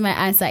there is my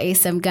answer,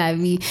 Asam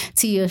Gavi,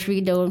 to your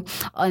riddle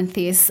on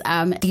this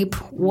Deep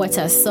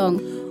Water song.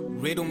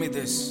 Riddle me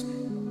this: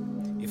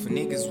 if a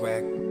nigga's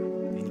whack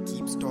and he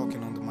keeps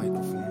talking on the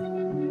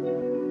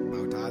microphone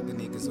about how other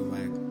niggas are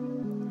whack,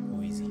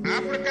 who is he?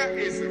 Africa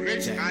is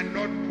rich and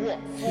not poor.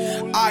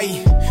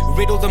 I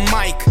riddle the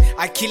mic,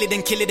 I kill it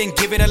and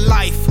give it a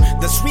life.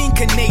 There's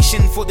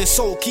reincarnation for the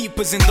soul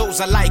keepers and those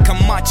alike.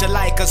 I'm much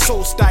alike, a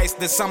soul styles.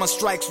 The summer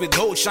strikes with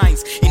whole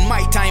shines. In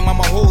my time, I'm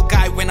a whole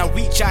guy. When I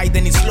reach high,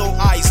 then it's low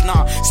eyes.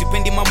 Nah,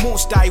 sipendi my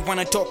most I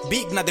wanna talk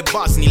big, na the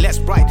boss ni less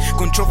bright.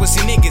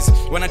 Controversy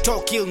niggas, when I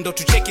talk ill, ndo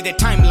to check the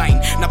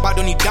timeline. Na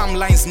bado ni dumb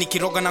lines,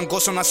 nikiroga na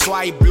ngoso na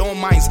swai, blow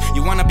minds.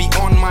 You wanna be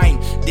on mine,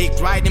 dick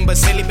riding but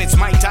celibate's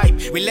my type.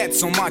 We let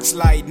so much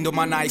slide, no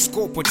man I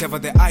scope whatever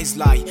the eyes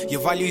lie.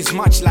 Your value is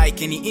much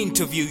like any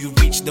interview, you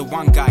reach the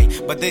one guy.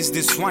 But there's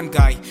this one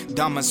guy,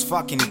 dumb as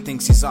fuck and he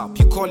thinks he's up.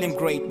 You call him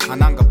great,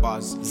 ananga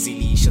buzz,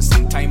 ziliisha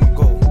some time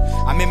ago.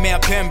 Amemea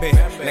pembe,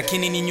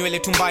 lakini ni nywele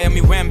tumbaya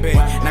miwembe.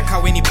 Na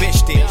kawe ni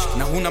beshte,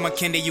 na huna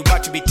makende, you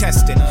got to be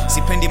tested.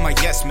 Sipendi my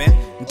yes man,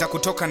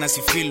 nitakutoka na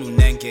sifilu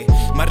nenge.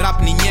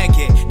 Marap ni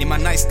nyege, ni my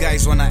nice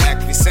guys wanna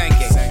act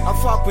visenge. I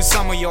fuck with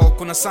some of y'all,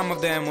 kuna some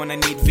of them wanna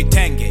need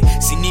vitenge.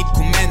 Si need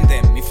commend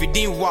them, if you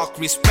didn't walk,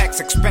 respect's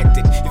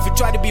expected. If you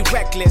try to be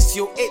reckless,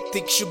 your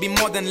ethics should be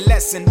more than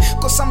lesson.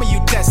 Cause some of you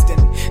testing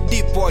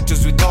deep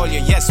waters with all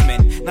your yes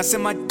men.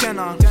 Nasema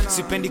tena,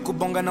 sipendi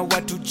kubonga na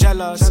watu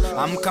jealous.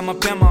 Amka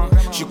mapema,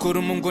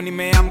 shukuru Mungu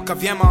nimeamka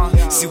vyema.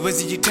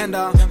 Siwezi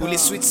jitenda, uli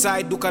sweet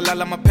side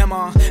ukalala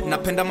mapema.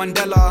 Napenda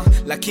Mandela,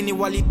 lakini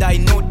walidai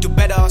no to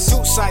better.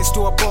 Suicides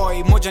to a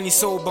boy, moja ni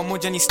sober,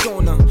 moja ni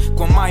stoner.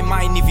 Kwa my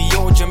mind ni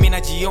vioja,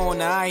 mina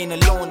jiona, I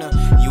ain't alone.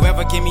 You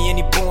ever give me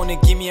any boner,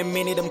 give me a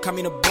minute, I'm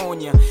coming to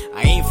bone ya.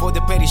 I ain't for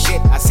the petty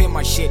shit, I say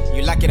my shit,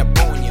 you like it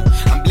upon ya.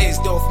 I'm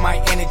blazed off my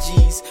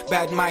energies,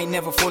 bad mind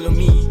never follow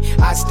me.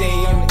 I stay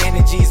on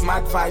energies,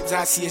 mad vibes,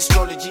 I see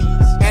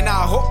astrologies. And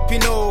I hope you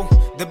know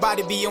the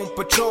body be on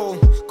patrol,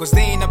 cause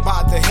they ain't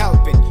about the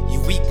helping. You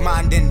weak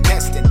mind and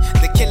destined.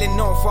 The killing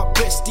off our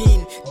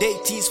pristine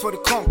deities for the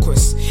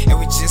conquest. And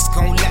we just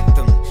gon' let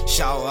them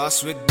shower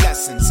us with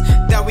blessings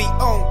that we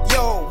own.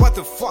 Yo, what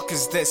the fuck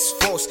is this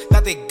force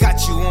that they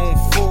got you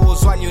on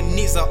fools while your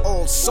knees are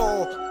all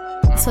sore?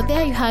 So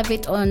there you have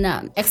it on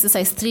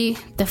exercise 3,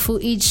 the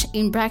footage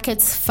in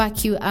brackets,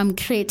 Fuck You, I'm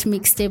Great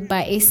mixtape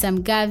by Asam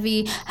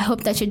Gavi. I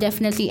hope that you're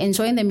definitely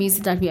enjoying the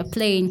music that we are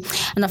playing.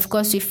 And of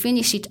course, we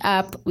finish it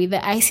up with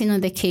the icing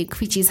on the cake,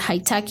 which is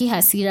Haitaki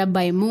Hasira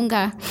by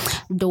Munga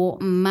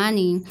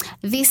Domani.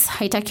 This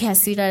Haitaki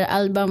Hasira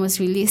album was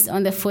released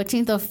on the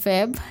 14th of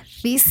Feb.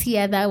 This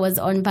year, that was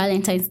on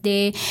Valentine's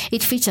Day.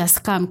 It features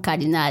Scam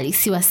Cardinali,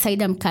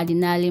 Siwasaidam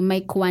Cardinali,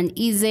 Mike One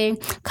Easy,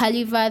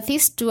 Kaliva.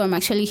 These two, I'm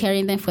actually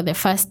hearing them for the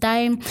first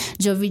time.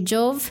 Jovi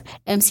Jove,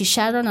 MC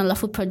Sharon,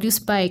 alafu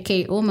produced by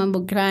K.O.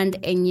 Mambo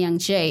Grand and Young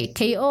J.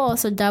 K.O.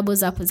 also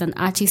doubles up as an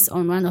artist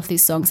on one of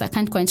these songs. I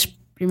can't quite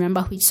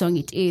remember which song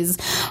it is,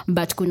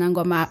 but kuna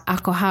ngoma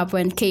ako hapo,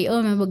 and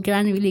K.O. Mambo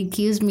Grand really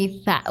gives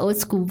me that old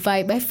school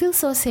vibe. I feel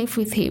so safe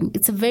with him.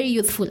 It's a very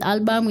youthful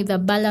album with a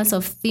balance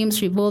of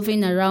themes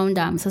revolving around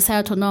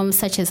societal norms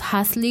such as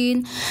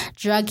hustling,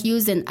 drug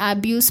use and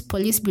abuse,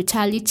 police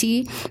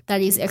brutality,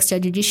 that is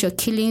extrajudicial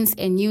killings,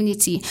 and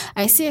unity.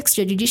 I say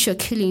extrajudicial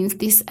killings,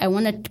 this I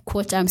want to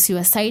quote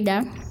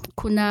Suicida.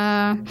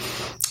 Kuna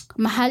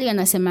mahali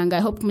anasemanga,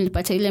 I hope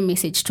mlipata ile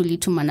message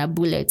tulituma na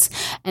bullets,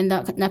 and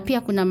na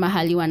pia kuna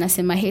mahali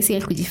wanasema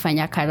hesi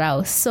kujifanya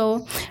karao.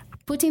 So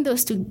putting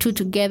those two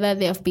together,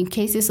 there have been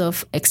cases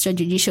of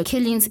extrajudicial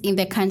killings in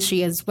the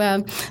country as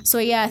well. So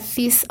yeah,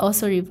 this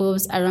also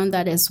revolves around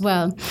that as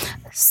well.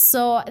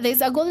 So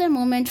there's a golden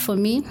moment for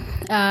me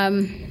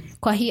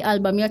kwa hii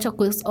album yote,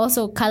 because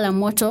also Kala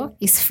Moto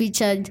is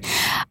featured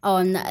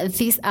on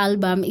this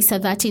album. It's a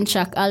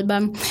 13-track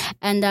album,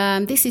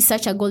 and this is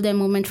such a golden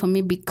moment for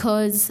me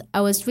because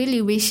I was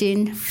really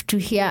wishing to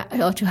hear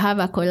or to have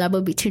a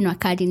collab between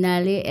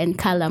Wakadinale and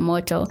Kala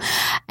Moto.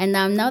 And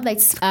now that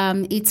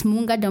it's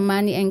Munga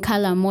Domani and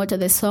Kala Moto,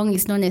 the song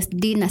is known as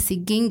Dina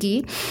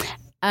Sigingi.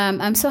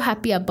 I'm so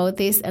happy about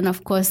this, and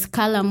of course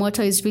Kala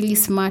Moto is really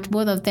smart.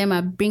 Both of them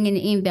are bringing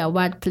in their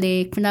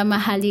wordplay. Kuna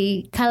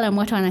mahali Kala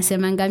Moto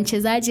anasemanga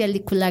mchezaji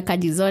alikula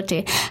kadi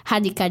zote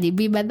hadi kadi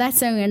B, but that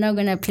song we're not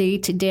gonna play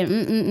it today.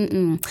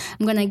 I'm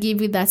gonna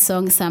give you that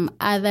song some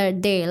other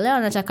day. Leo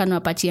nataka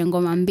niwapatie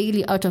ngoma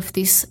mbili out of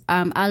this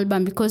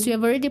album, because we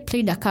have already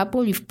played a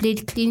couple. We've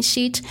played Clean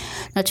Sheet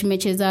na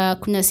tumecheza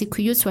Kuna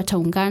Siku Youths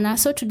Wataungana.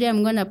 So today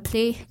I'm gonna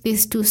play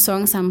these two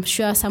songs I'm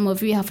sure some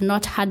of you have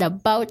not heard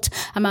about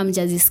ama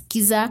mjaziskiza.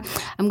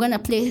 I'm gonna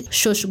play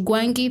Shosh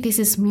Gwangi. This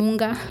is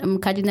Munga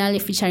Cardinale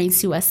featuring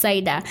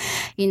Siwasaida,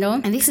 you know,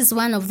 and this is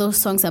one of those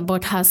songs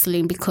about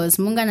hustling, because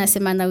Munga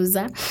anasema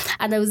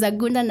anauza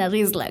gunda na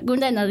rizla.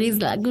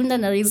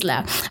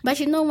 But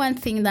you know, one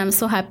thing that I'm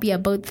so happy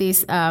about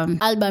this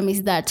album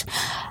is that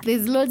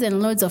there's loads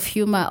and loads of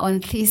humor on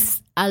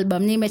this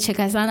album.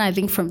 Nimecheka sana, I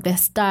think from the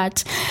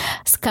start.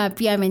 Ska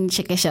pia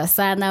amenichekesha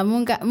sana.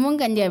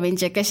 Munga ndiye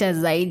amenichekesha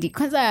zaidi.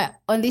 Kwanza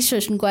on this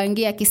Shosh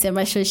Gwangi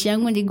akisema shosh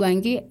yangu ni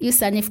Gwangi,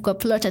 usanifu kwa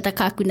plot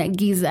ataka kuna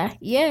giza.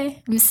 Yeah,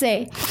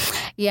 mse.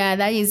 Yeah,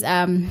 that is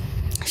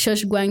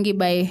Shosh Gwangi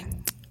by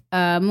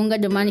Munga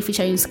Domani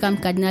featuring Scam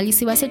Cardinali.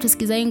 Siwase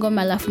tusikiza hii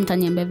ngoma alafu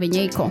mtaniambia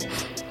venye iko.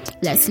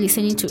 Let's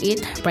listen to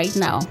it right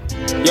now.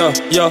 Yo.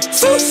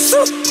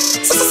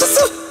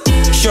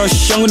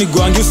 Shosh yangu ni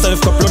Gwangi,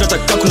 usanifu kwa plot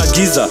ataka kuna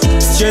giza.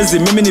 Chezi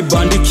mimi ni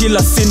bandi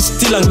kila scene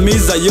still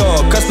angmiza.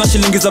 Yo, kasna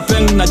shilingi za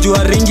peng na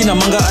jua ringi na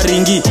manga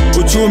aringi.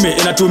 Uchumi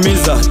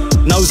inatumiza.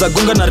 Nauza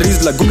gunga na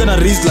rizla.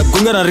 Nauza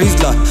gunga na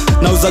rizla.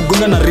 Nauza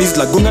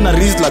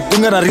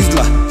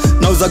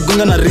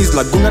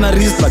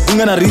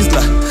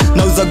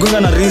gunga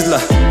na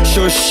rizla.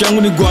 Shosh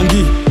yangu ni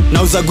Gwangi,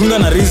 nauza gunga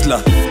na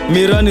rizla.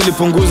 Mira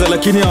nilipunguza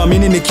lakini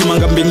hawamini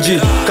nikimanga mbinji.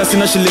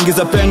 Kasina shilingi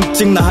za peng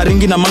ching na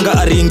haringi na manga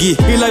aringi.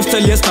 Hii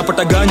lifestyle yes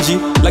napata ganji,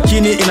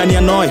 lakini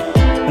inaniannoy.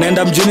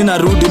 Naenda mjini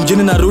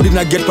narudi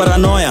na get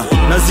paranoia.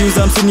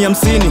 Naziuza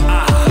 50.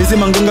 Hizi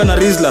mangunga na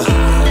rizla.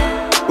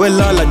 Well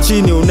lala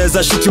chini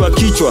unaweza shutiwa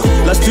kichwa.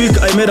 Last week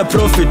I made a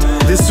profit,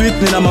 this week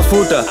nina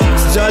mafuta.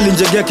 Sijali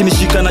njegea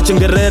kinishika na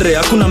chengerere,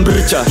 hakuna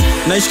mbricha.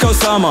 Naishika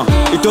Osama,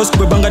 itosi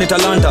kubebanga ni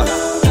talanta.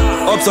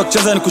 Ops wa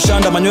kucheza ni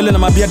kushanda, manywele na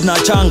mabiad na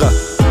achanga.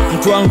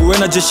 Mtu wangu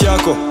wena jeshi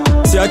yako,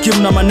 si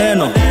hakimu na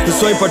maneno.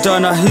 Tuswai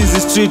patana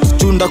hizi street,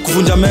 tunda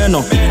kuvunja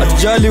meno.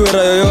 Atujali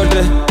wera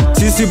yoyote,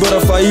 sisi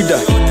bora faida.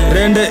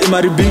 Rende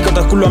imaribika,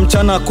 takulwa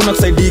mchana, hakuna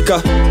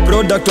kusaidika.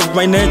 Product of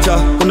my nature,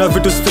 kuna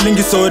vitu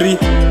feelingi sorry.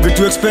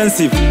 Vitu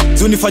expensive,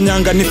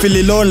 zunifanyanga ni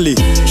feel lonely.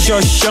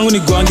 Shosh yangu ni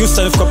Gwangi,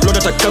 usanifu kwa plot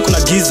ataka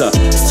kuna giza.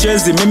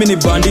 Chezi mimi ni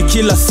bandi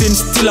kila scene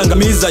still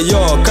angamiza.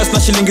 Yo,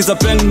 kasna shilingi za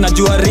peng na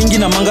jua ringi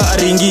na manga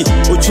aringi.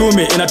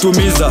 Uchumi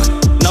inatumiza.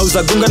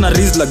 Nauza gunga na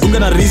rizla. Nauza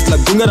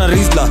gunga na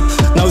rizla.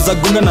 Nauza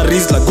gunga na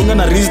rizla.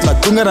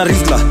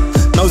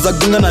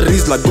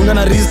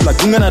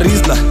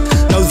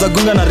 Nauza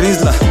gunga na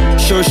rizla.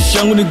 Shosh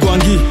yangu ni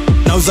Gwangi,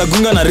 nauza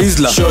gunga na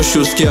rizla.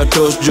 Shoshu skia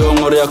toast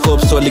jongore ya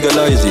cops wa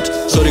legalize it.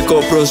 Sorry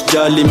copros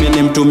jali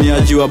mini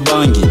mtumiaji wa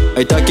bangi.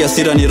 Haitaki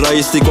asira ni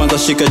raisi kwanza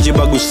shika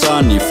jiba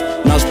gusanif.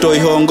 Na stoi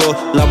hongo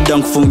labda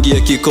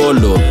nkufungie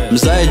kikolo.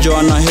 Mzae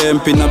Joanna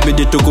hempi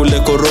nabidi tukule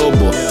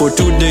korobo. For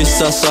 2 days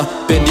sasa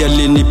pedi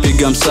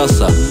alinipiga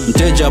msasa.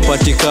 Mteja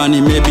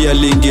patikani maybe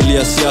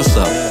aliingilia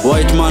siasa.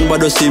 White man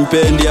bado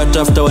simpendi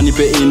atafuta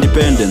wanipe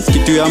independence.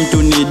 Kitu ya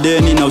mtu ni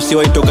deni na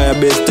usiwai toka ya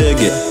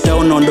bestege.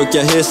 Town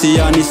ondokia hesi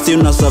yani si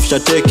unasafisha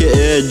teke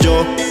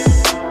jo.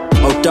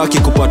 Hautaki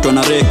kupatwa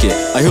na reke.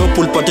 I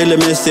hope ulipata ile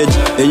message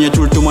yenye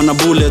tulituma na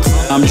bullets.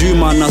 Amjui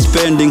maana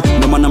spending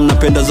ndo maana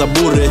mnapenda za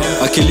bure.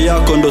 Akili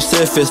yako ndo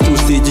safest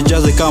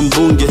usijijaze kama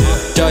mbunge.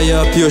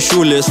 Taya pio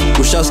shules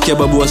ushasikia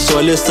babu wa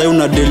Swale sasa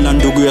una deal na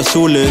ndugu ya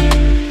Sule.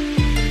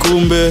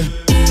 Kumbe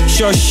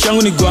shosh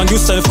yangu ni gwangi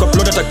usanifu kwa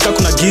plot ataka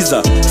kuna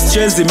giza.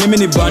 Strezi mimi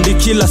ni bandi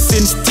kila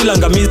scene still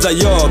angamiza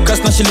yo.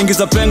 Kasi na shilingi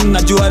za peng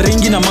na jua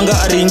ringi na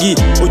manga aringi.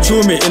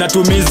 Uchumi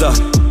inatumiza.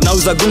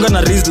 Nauza gunga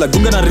na rizla,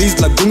 gunga na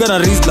rizla, gunga na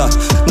rizla.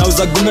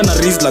 Nauza gunga na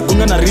rizla,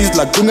 gunga na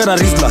rizla, gunga na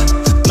rizla.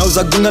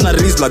 Nauza gunga na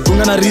rizla,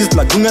 gunga na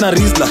rizla, gunga na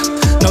rizla.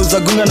 Nauza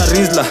gunga na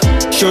rizla.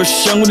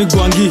 Shosh yangu ni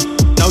gwangi.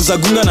 Nauza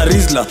gunga na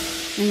rizla.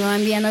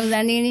 Nimewambia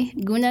nauza nini?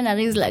 Gunda na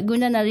rizla,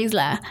 gunda na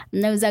rizla.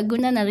 Nauza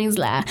gunda na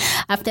rizla.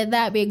 After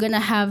that we're gonna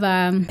have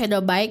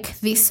pedal bike.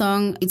 This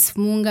song it's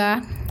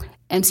Munga,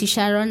 MC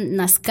Sharon,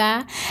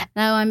 Naska.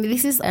 Now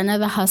this is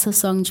another hustle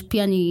song.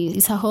 Pia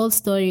it's a whole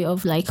story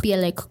of like pia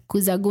like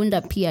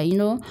kuzagunda pia, you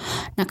know,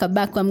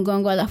 nakabaki kwa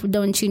mgongo alafu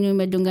down chini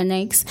umedunga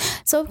Nikes.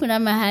 So kuna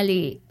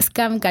mahali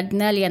Scam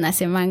Cardinali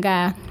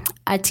anasemanga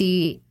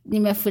ati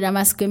nimefura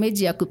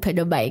maskemeji ya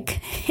kupedo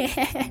bike.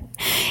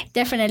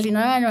 Definitely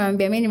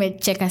naambia mimi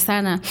nimecheka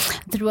sana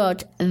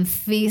throughout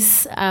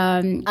this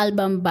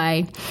album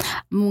by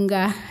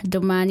Munga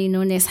Domani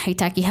known as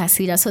Haitaki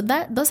Hasira. So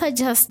those are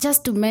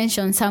just to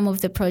mention some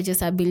of the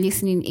projects I've been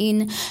listening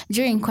in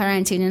during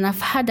quarantine, and I've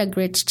had a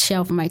great share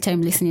of my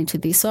time listening to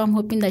this. So I'm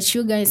hoping that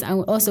you guys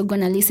are also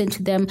gonna listen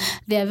to them.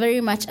 They are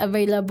very much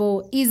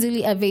available,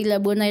 easily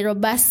available.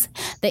 Nairobas,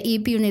 the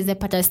EP unaweza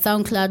pata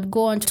SoundCloud.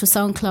 Go on to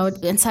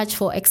SoundCloud and search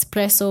for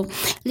Espresso.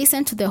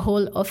 Listen to the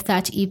whole of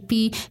that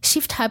EP.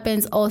 Shift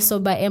Happens also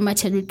by Emma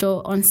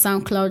Cheruto on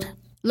SoundCloud.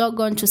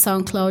 Log on to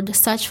SoundCloud,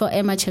 search for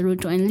Emma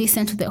Cheruto and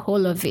listen to the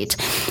whole of it.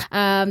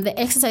 The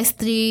Exercise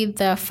 3,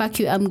 the Fuck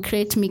You I'm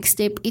Great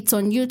mixtape, it's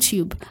on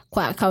YouTube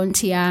kwa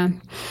account ya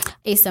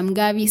Asam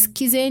Gavi.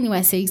 Skizeni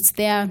wase, it's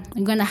there.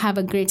 I'm gonna have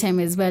a great time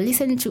as well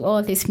listening to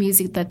all this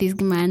music that this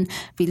man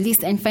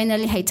released. And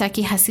finally,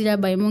 Haitaki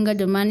Hasira by Munga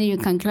Domani. You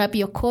can grab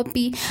your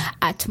copy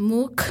at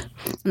Mook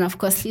and of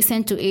course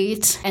listen to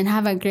it and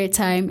have a great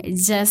time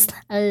just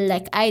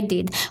like I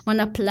did.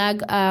 Wanna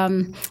plug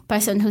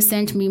person who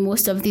sent me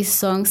most of these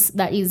songs,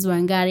 that is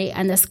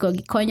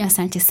Wangari_Gikonya.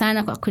 Asante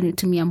sana kwa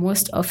kunitumia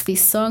most of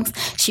these songs.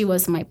 She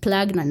was my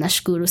plug na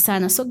nashukuru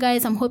sana. So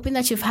guys, I'm hoping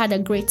that you've had a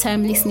great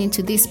time listening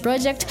to this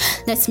project.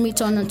 Let's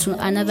meet on to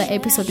another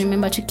episode.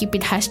 Remember to keep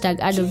it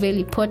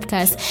 #Adoveli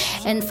Podcast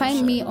and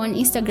find me on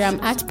Instagram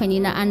at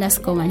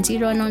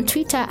Penina_10 and on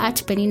Twitter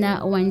at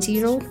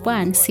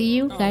Penina101. See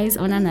you guys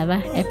on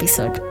another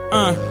episode.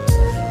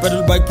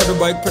 Pedal bike, pedal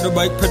bike, pedal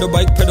bike, pedal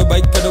bike, pedal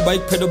bike, pedal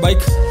bike, pedal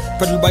bike,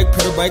 pedal bike,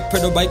 pedal bike,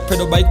 pedal bike,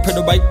 pedal bike,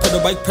 pedal bike, pedal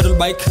bike, pedal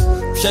bike.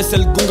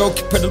 Shesel gunga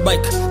uki pedal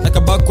bike,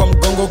 nakabaki kwa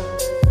mgongo.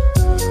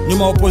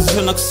 Nyuma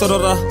opposition na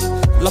kusorora,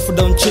 lafu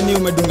down chini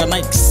umedunga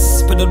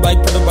Nikes. Pedal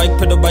bike, pedal bike,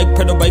 pedal bike,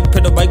 pedal bike,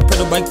 pedal bike,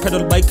 pedal bike,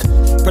 pedal bike,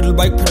 pedal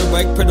bike, pedal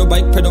bike, pedal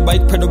bike, pedal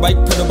bike, pedal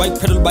bike, pedal bike,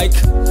 pedal bike.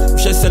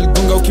 Shesel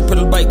gunga uki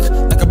pedal bike,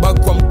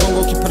 nakabaki kwa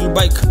mgongo uki pedal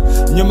bike.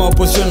 Nyuma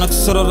opposition na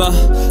kusorora,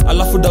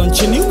 alafu down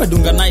chini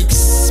umedunga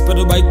Nikes.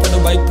 Pedal bike, pedal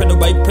bike, pedal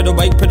bike, pedal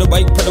bike, pedal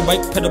bike, pedal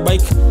bike, pedal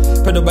bike,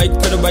 pedal bike,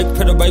 pedal bike,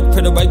 pedal bike,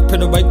 pedal bike,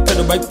 pedal bike,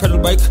 pedal bike, pedal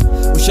bike.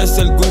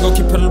 Ushesel gunga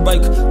uki pedal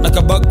bike,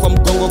 nakabaki kwa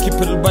mgongo uki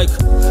pedal bike.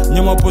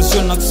 Nyuma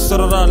opposition na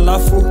kusorora,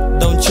 alafu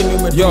down chini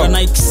umedunga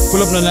Nikes.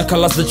 Pull up na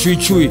kalas the chui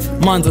chui,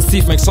 manza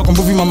sif make soko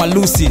mbuvi mama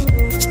Lucy.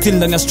 Still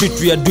ndani ya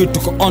street we are do it,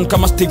 tuko on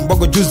kama stick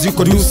bogo juice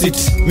yuko loose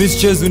it.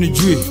 Miss chase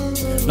unijui.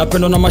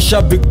 Napendo na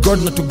mashabik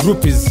god na to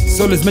groupies.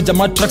 So let's major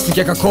mad tracks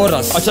nikieka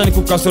chorus. Acha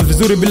nikukasol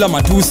vizuri bila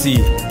matusi.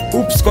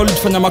 Oops college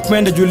fanya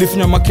makmende juu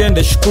lifinya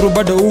makende. Shukuru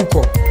bado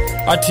uko.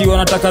 Ati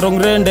wanataka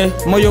rongrende,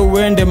 moyo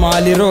uende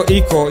mahali ro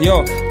iko.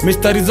 Yo,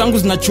 mistari zangu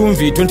zina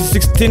chumvi.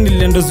 2016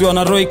 niliendoziwa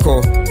na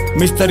Royco.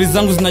 Mistari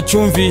zangu zina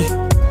chumvi.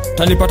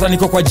 Tanipata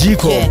niko kwa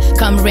jiko. Yeah,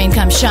 come rain,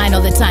 come shine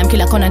all the time.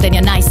 Kila kona ndani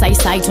ya nice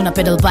eyesight tuna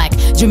pedal back.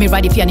 Jumi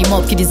ride pia ni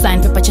mob ki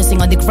design, paper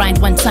chasing on the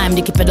grind one time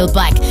niki pedal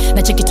back.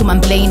 Na cheki tu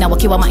mamblay na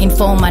wakiwa ma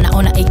informer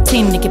naona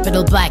 18 niki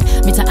pedal back.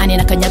 Mitaani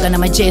na kanyaga na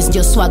majazz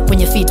ndio swag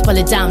kwenye feet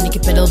pale down niki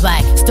pedal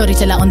back.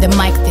 Storyteller on the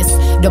mic this.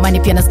 Domani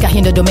pia naska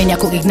hindo domain ya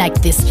ku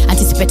ignite this.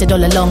 Anticipated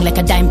all along like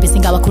a dime piece.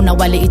 Ingawa kuna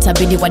wale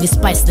itabidi wa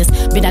despise this.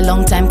 Been a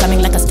long time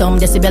coming like a storm.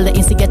 Decibel the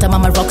instigator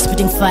mama rock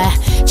spitting fire.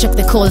 Check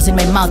the coals in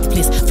my mouth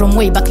please. From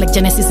way back like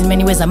Genesis in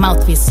many ways a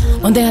mouthpiece.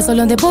 On the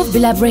hustle on the boat,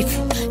 bila break.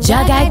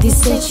 Jah guide this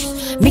stage.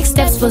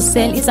 Mixtapes for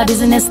sale, it's a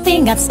business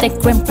thing. At stake,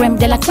 creme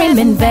de la creme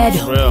in bed.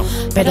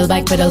 Pedal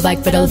bike, pedal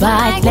bike, pedal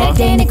bike. Let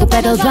day nigga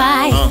pedal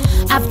bike.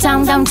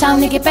 Uptown, downtown,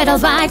 nigga pedal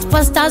bike.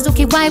 Posters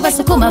ukiwaiwa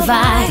sukuma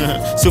vibe.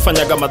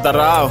 Siufanyaga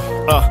madharau,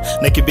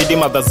 nikibidi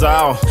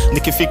madhazao.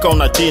 Nikifika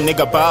unatii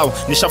nigga bao.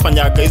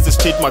 Nishafanyaga hizi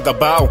street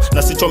magabao.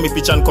 Na sichomi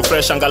picha niko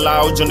fresh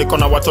angalau. Jo niko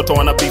na watoto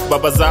wana beef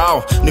baba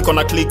zao. Niko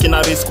na click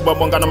na risk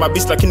kubabonga na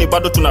mabisi. Lakini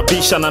bado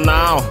tunabishana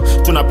nao.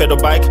 Tuna pedal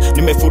bike,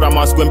 nimefura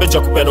mask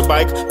gwembeja kupedal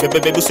bike.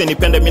 Bebe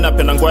usinipende mimi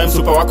napenda ngwae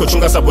msupa wako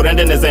chunga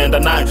saburende nezaenda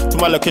naye.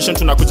 Tuma location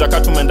tunakuja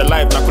katu tumeenda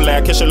live. Na kula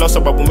ya kesho leo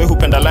sababu mimi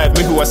hupenda live.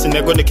 Mimi huwa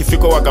sinego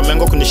nikifika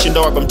wagamengo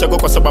kunishinda wagamtego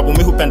kwa sababu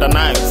mimi hupenda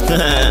knives.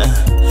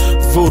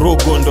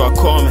 Vurugu ndo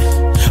akome.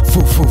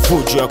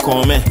 Fuju ya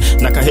kome.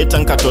 Nakaheta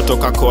nkatoto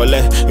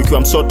kakole.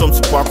 Ukiwa msoto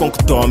msupu wako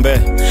nkutombe.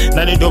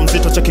 Nani ndo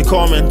mzito cheki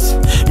comment.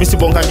 Misi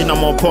bongangi na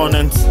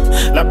opponent.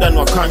 Labda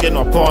nwakange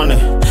nwapone.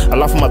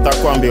 Alafu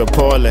madhako ambio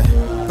pole.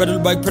 Pedal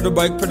bike, pedal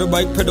bike, pedal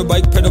bike, pedal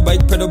bike, pedal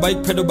bike, pedal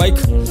bike, pedal bike,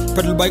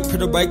 pedal bike,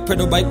 pedal bike,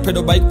 pedal bike,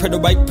 pedal bike, pedal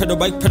bike, pedal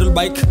bike, pedal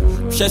bike.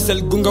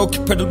 Shesel gunga uki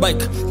pedal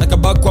bike.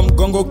 Nakabag kwa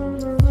mgongo.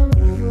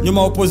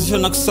 Nyuma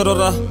opposition na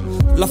kusorora.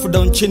 Lafu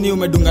down chini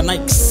umedunga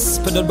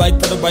Nikes. Pedal bike,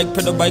 pedal bike,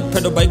 pedal bike,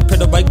 pedal bike,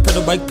 pedal bike,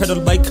 pedal bike, pedal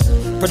bike,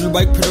 pedal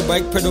bike, pedal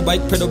bike, pedal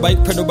bike, pedal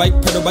bike, pedal bike,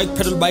 pedal bike,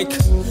 pedal bike.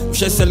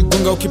 Shesel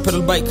gunga uki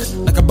pedal bike.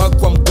 Nakabag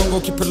kwa mgongo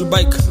uki pedal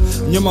bike.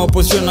 Nyuma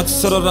opposition na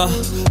kusorora.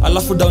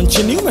 Alafu down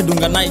chini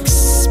umedunga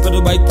Nikes.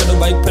 Pedal bike, pedal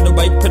bike, pedal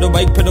bike, pedal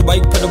bike, pedal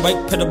bike, pedal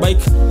bike, pedal bike,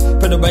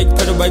 pedal bike,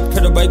 pedal bike,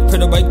 pedal bike,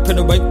 pedal bike,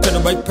 pedal bike,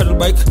 pedal bike, pedal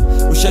bike.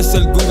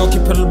 Ushesel gunga uki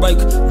pedal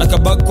bike.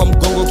 Nakabag kwa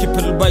mgongo uki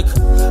pedal bike.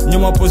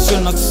 Nyuma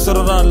position na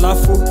kusorora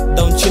alafu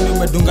down chini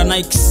umedunga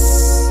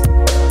Nikes.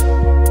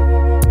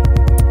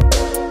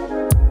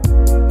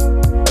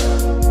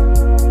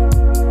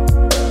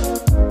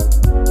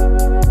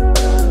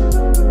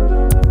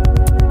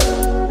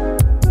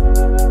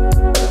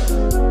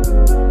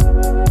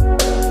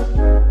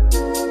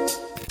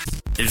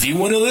 If you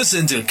want to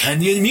listen to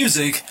Kenyan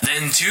music,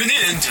 then tune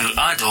in to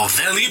Ado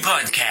Valley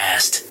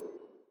Podcast.